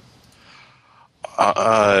cheap.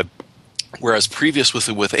 Whereas previous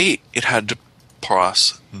with 8, it had to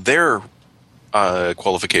pass their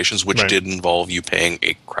qualifications, which did involve you paying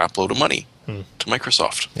a crap load of money to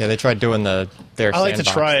Microsoft. Yeah, they tried doing their. I like to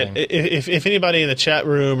try thing. it. If anybody in the chat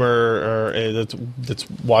room or that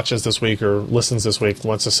watches this week or listens this week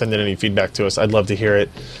wants to send in any feedback to us, I'd love to hear it.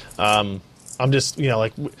 I'm just,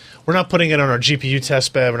 like, we're not putting it on our GPU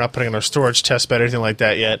test bed, we're not putting it on our storage test bed, or anything like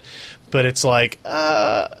that yet. But it's like,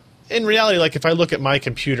 in reality, like, if I look at my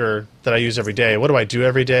computer that I use every day, what do I do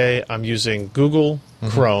every day? I'm using Google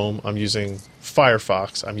Chrome, I'm using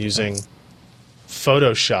Firefox, I'm using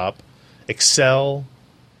Photoshop, Excel,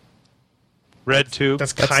 RedTube.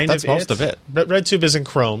 That's most of it. RedTube isn't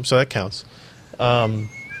Chrome, so that counts.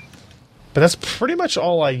 But that's pretty much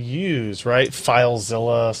all I use, right?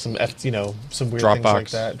 FileZilla, some weird Dropbox. things like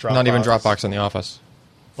that. Dropbox. Not even Dropbox in the office.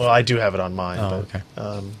 Well, I do have it on mine. Okay.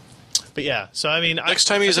 But yeah, so I mean, Next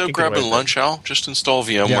time he's out grabbing lunch, Al, just install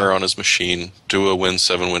VMware on his machine, do a Win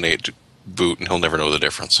 7, Win 8 boot, and he'll never know the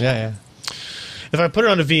difference. Yeah. If I put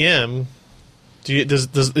it on a VM, is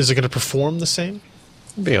it going to perform the same?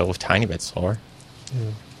 It'd be a tiny bit slower.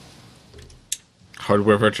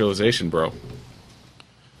 Hardware virtualization, bro.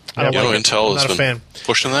 Intel has been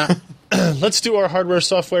pushing that. Let's do our hardware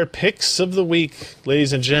software picks of the week,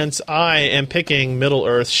 ladies and gents. I am picking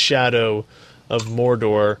Middle-earth: Shadow of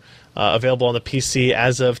Mordor, available on the PC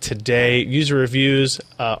as of today. User reviews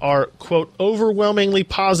are, quote, overwhelmingly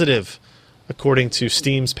positive, according to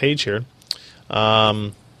Steam's page here.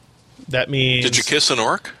 That means... Did you kiss an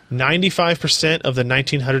orc? 95% of the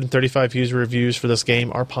 1,935 user reviews for this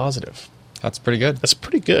game are positive. That's pretty good. That's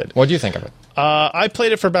pretty good. What do you think of it? I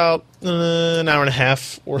played it for about an hour and a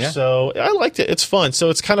half or so. I liked it. It's fun. So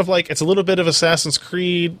it's kind of like, it's a little bit of Assassin's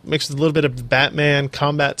Creed, mixed with a little bit of Batman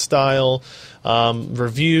combat style.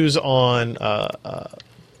 Reviews on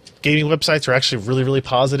gaming websites are actually really, really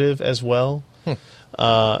positive as well,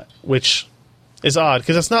 which is odd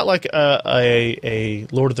because it's not like a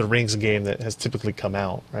Lord of the Rings game that has typically come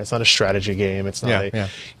out. Right? It's not a strategy game. It's not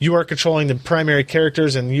you are controlling the primary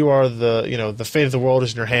characters and you are the fate of the world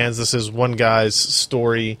is in your hands. This is one guy's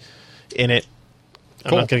story in it.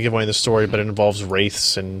 Cool. I'm not going to give away the story, but it involves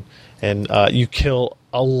wraiths and you kill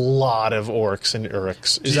a lot of orcs and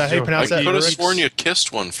urks. Is that how you pronounce that? I could have sworn you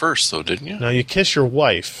kissed one first, though, didn't you? No, you kiss your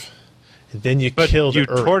wife, and then you kill the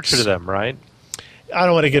urks. You torture them, right? I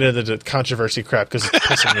don't want to get into the controversy crap because it's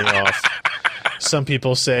pissing me off. Some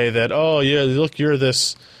people say that, oh yeah, look, you're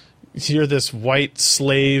this white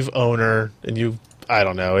slave owner, and you. I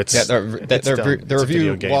don't know. It's the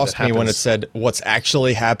review lost me when it said what's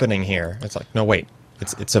actually happening here. It's like, no, wait,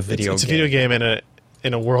 it's a video game. It's a video game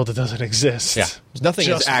in a world that doesn't exist. Yeah, nothing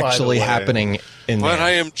is actually happening in there. But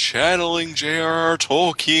I am channeling J.R.R.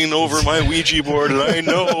 Tolkien over my Ouija board, and I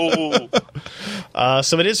know.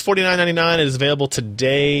 So it is $49.99. It is available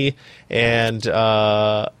today, and you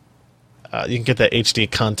can get that HD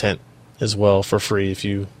content as well for free if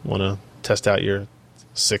you want to test out your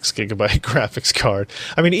 6 gigabyte graphics card.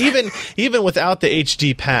 I mean, even without the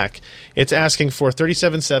HD pack, it's asking for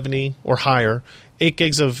 3770 or higher, 8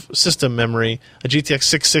 gigs of system memory, a GTX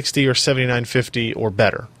 660 or 7950 or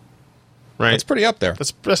better. Right? That's pretty up there.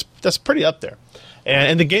 That's pretty up there.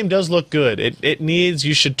 And the game does look good.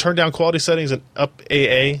 You should turn down quality settings and up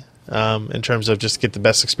AA in terms of just get the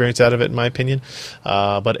best experience out of it, in my opinion.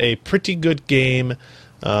 But a pretty good game.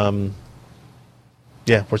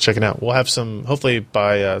 Yeah, we're checking out. We'll have some, hopefully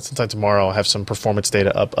by sometime tomorrow, I'll have some performance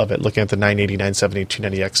data up of it, looking at the 980, 970,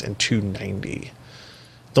 290X, and 290.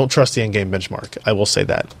 Don't trust the in-game benchmark. I will say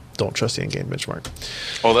that. Don't trust the in-game benchmark.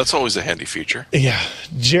 Oh, that's always a handy feature. Yeah.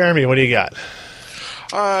 Jeremy, what do you got?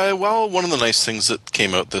 Well, one of the nice things that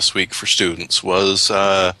came out this week for students was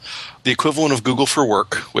the equivalent of Google for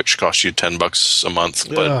Work, which costs you $10 a month,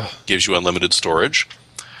 but gives you unlimited storage.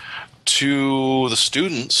 To the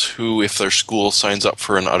students who, if their school signs up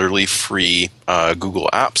for an utterly free Google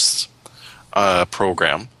Apps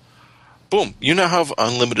program, boom, you now have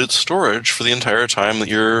unlimited storage for the entire time that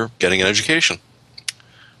you're getting an education.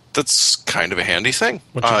 That's kind of a handy thing.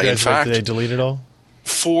 In fact, did they delete it all?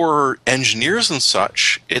 For engineers and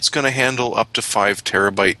such, it's going to handle up to 5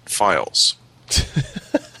 terabyte files.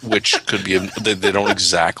 which could be they don't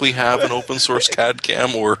exactly have an open source CAD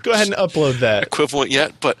CAM or go ahead and upload that equivalent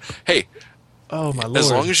yet. But hey, oh my lord!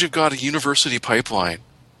 As long as you've got a university pipeline,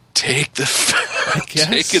 take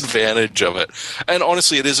advantage of it. And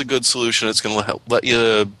honestly, it is a good solution. It's going to let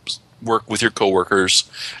you work with your coworkers.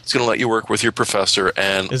 It's going to let you work with your professor.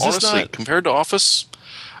 And honestly, compared to Office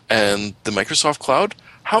and the Microsoft Cloud,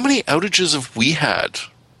 how many outages have we had,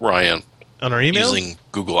 Ryan, on our email using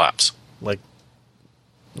Google Apps? Like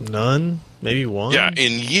none, maybe one. Yeah,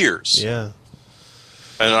 in years. Yeah.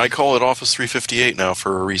 And I call it Office 358 now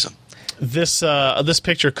for a reason. This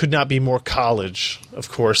picture could not be more college,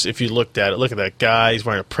 of course, if you looked at it. Look at that guy. He's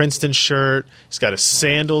wearing a Princeton shirt. He's got his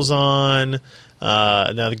sandals on.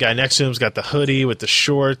 Now the guy next to him's got the hoodie with the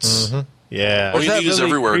shorts. Mm-hmm. Yeah. Well, you need is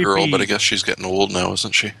really everywhere creepy girl, but I guess she's getting old now,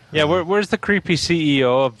 isn't she? Yeah, where's the creepy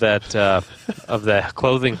CEO of that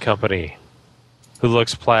clothing company who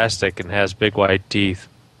looks plastic and has big white teeth?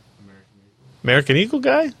 American Eagle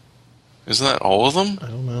guy? Isn't that all of them? I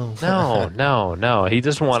don't know. No. He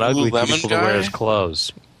doesn't want ugly people to wear his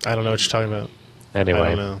clothes. I don't know what you're talking about. Anyway.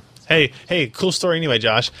 I don't know. Hey, cool story anyway,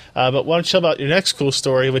 Josh. But why don't you tell about your next cool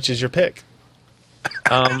story, which is your pick?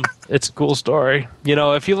 It's a cool story. You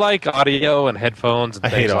know, if you like audio and headphones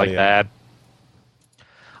and things like that,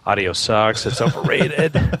 audio sucks. It's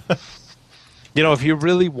overrated. You know, if you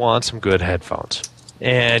really want some good headphones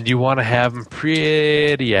and you want to have them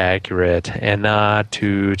pretty accurate and not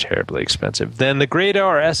too terribly expensive, then the Grado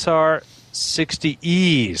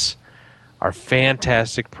SR60Es are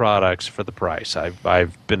fantastic products for the price.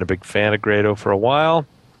 I've been a big fan of Grado for a while,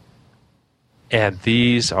 and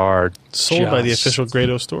these are sold by the official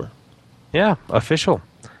Grado store. Yeah, official.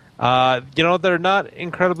 You know, they're not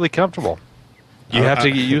incredibly comfortable. You have to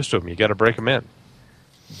get used to them. You got to break them in.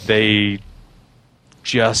 They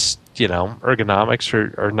just, you know, ergonomics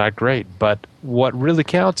are not great, but what really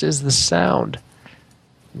counts is the sound.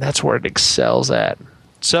 That's where it excels at.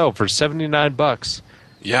 So for $79,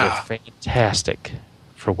 yeah, they're fantastic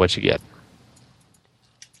for what you get.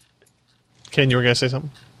 Ken, you were going to say something?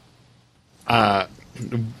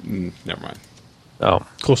 Never mind. Oh,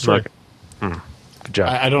 cool story. Good job.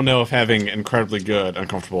 I don't know if having incredibly good,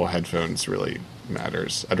 uncomfortable headphones really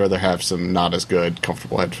matters. I'd rather have some not as good,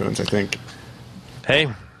 comfortable headphones, I think. Hey,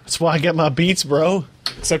 that's why I get my Beats, bro.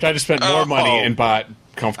 Except I just spent more money and bought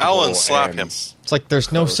comfortable. Alan, slap him. It's like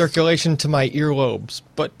there's no circulation to my earlobes,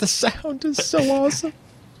 but the sound is so awesome.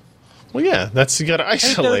 Well, yeah, you got to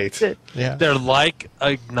isolate. Yeah. They're like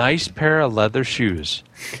a nice pair of leather shoes.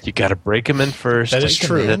 You got to break them in first. That is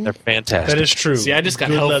true. Then they're fantastic. That is true. See, I just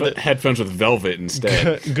got headphones with velvet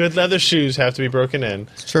instead. Good leather shoes have to be broken in.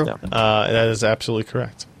 It's true. Yeah. That is absolutely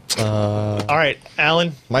correct. All right,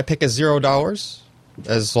 Alan. My pick is $0,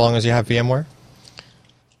 as long as you have VMware.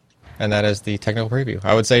 And that is the technical preview.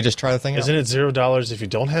 I would say just try the thing out. Isn't it $0 if you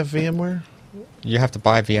don't have VMware? You have to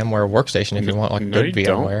buy VMware Workstation if you want good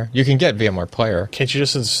VMware. You can get VMware Player. Can't you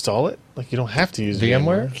just install it? Like, you don't have to use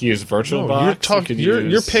VMware. You can use VirtualBox.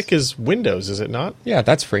 Your pick is Windows, is it not? Yeah,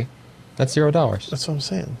 that's free. That's $0. That's what I'm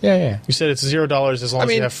saying. Yeah. You said it's $0 as long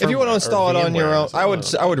as you have firmware. If you want to install it on your own, I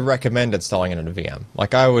would recommend installing it in a VM.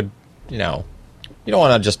 Like, I would, you don't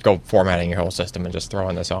want to just go formatting your whole system and just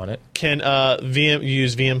throwing this on it. Can you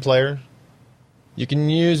use VM Player? You can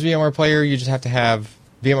use VMware Player. You just have to have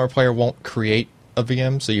VMware Player won't create a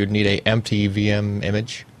VM, so you'd need a empty VM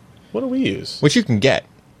image. What do we use? Which you can get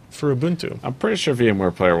for Ubuntu. I'm pretty sure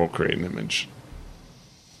VMware Player will create an image.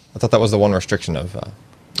 I thought that was the one restriction of. I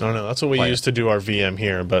don't know. That's what we use to do our VM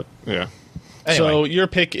here, but yeah. Anyway. So your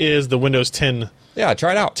pick is the Windows 10. Yeah,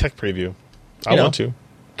 try it out. Tech preview. I want to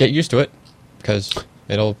get used to it because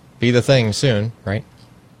it'll be the thing soon, right?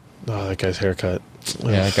 Oh, that guy's haircut.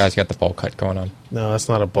 Yeah, that guy's got the bowl cut going on. No, that's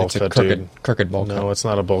not a bowl cut, dude. Crooked bowl cut. No, it's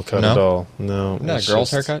not a bowl cut at all. No. Isn't that a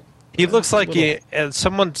girl's haircut? He looks like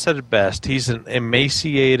someone said it best. He's an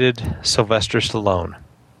emaciated Sylvester Stallone.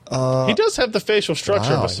 He does have the facial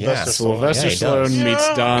structure of a Sylvester Stallone. Sylvester Stallone meets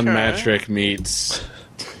Don Matrick meets...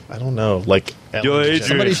 I don't know. Like,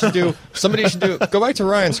 somebody should do. Go back to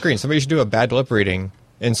Ryan's screen. Somebody should do a bad lip reading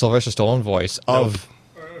in Sylvester Stallone voice of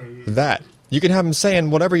that. You can have him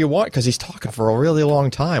saying whatever you want because he's talking for a really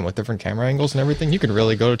long time with different camera angles and everything. You can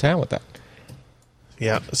really go to town with that.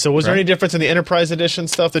 Yeah. So was there any difference in the Enterprise Edition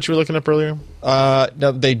stuff that you were looking up earlier?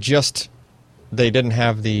 No, they didn't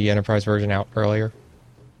have the Enterprise version out earlier.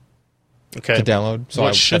 Okay. To download. So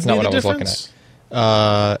that's not what I was looking at.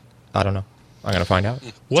 I don't know. I'm going to find out.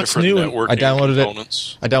 What's new? I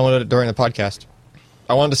downloaded it during the podcast.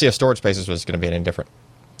 I wanted to see if storage spaces was going to be any different.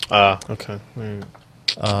 Okay.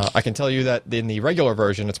 I can tell you that in the regular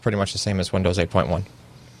version, it's pretty much the same as Windows 8.1.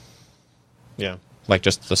 Yeah. Like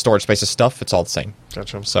just the storage spaces stuff, it's all the same.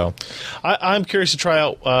 Gotcha. So, I'm curious to try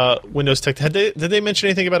out Windows Tech. Did they mention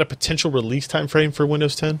anything about a potential release time frame for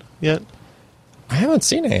Windows 10 yet? I haven't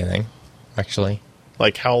seen anything, actually.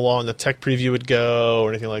 Like how long the tech preview would go or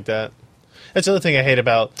anything like that? That's the other thing I hate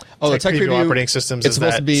about the tech preview operating systems it's is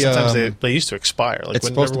supposed that to be, sometimes they used to expire. Like it's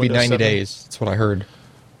supposed to be 90 days. That's what I heard.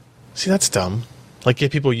 See, that's dumb. Like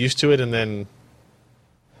get people used to it and then...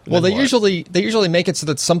 Well, they usually make it so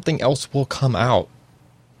that something else will come out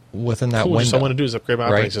within that window. Just all I want to do is upgrade my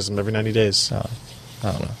operating system every 90 days. I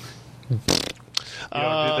don't know. You don't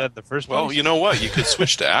do that in the first place? Well, you know what? You could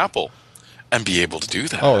switch to Apple and be able to do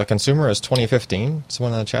that. Oh, the consumer is 2015.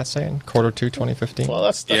 Someone in the chat saying Q2 2015. Well,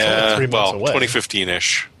 that's only 3 months away.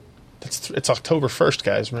 2015-ish. It's October 1st,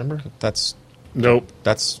 guys. Remember? That's Nope.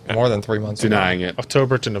 That's more than 3 months. Denying it.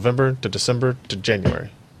 October to November to December to January.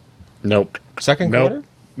 Nope. Second Nope. quarter?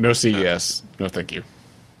 No CES. No, thank you.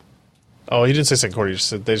 Oh, you didn't say second quarter.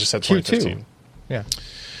 They just said 2015. Q2. Yeah.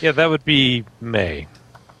 Yeah, that would be May.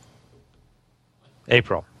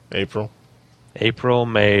 April,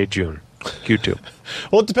 May, June. Q2.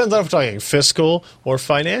 Well, it depends on if we're talking fiscal or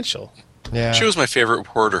financial. Yeah. She was my favorite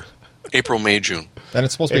quarter. April, May, June. And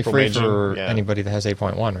it's supposed to be April, free May, June, for yeah. anybody that has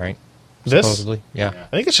 8.1, right? This? Supposedly. Yeah.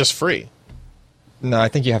 I think it's just free. No, I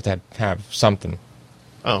think you have to have something.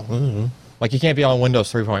 Oh. Mm-hmm. Like, you can't be on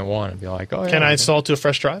Windows 3.1 and be like, oh, yeah. Can I install it to a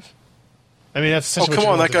fresh drive? I mean, that's Oh, essentially come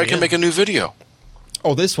what on. you That guy can make a new video.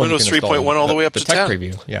 Oh, this one. Windows you can install 3.1 all the way up the to tech 10.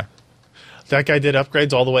 preview, yeah. That guy did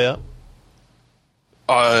upgrades all the way up?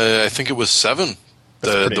 I think it was 7.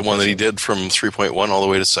 The one that he impressive. did from 3.1 all the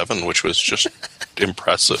way to 7, which was just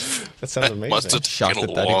impressive. That sounds amazing. Must have Shocked taken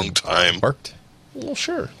a that long even time. worked. Well,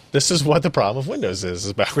 sure. This is what the problem of Windows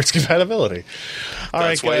is backwards compatibility. All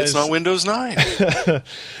That's right, why guys. it's not Windows 9.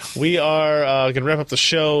 We are going to wrap up the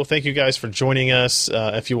show. Thank you guys for joining us.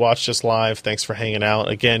 If you watched us live, thanks for hanging out.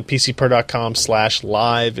 Again,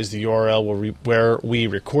 pcper.com/live is the URL where we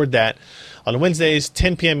record that on Wednesdays,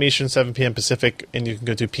 10 p.m. Eastern, 7 p.m. Pacific, and you can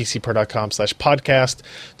go to pcper.com/podcast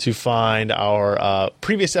to find our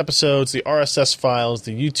previous episodes, the RSS files,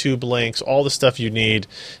 the YouTube links, all the stuff you need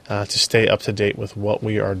to stay up to date with what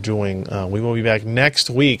we are doing. We will be back next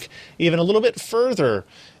week, even a little bit further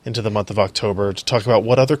into the month of October, to talk about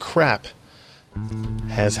what other crap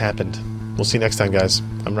has happened. We'll see you next time, guys.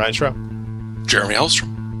 I'm Ryan Schrow. Jeremy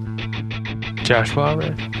Hellstrom. Joshua,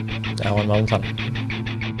 Alan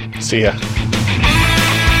Valentine. See ya.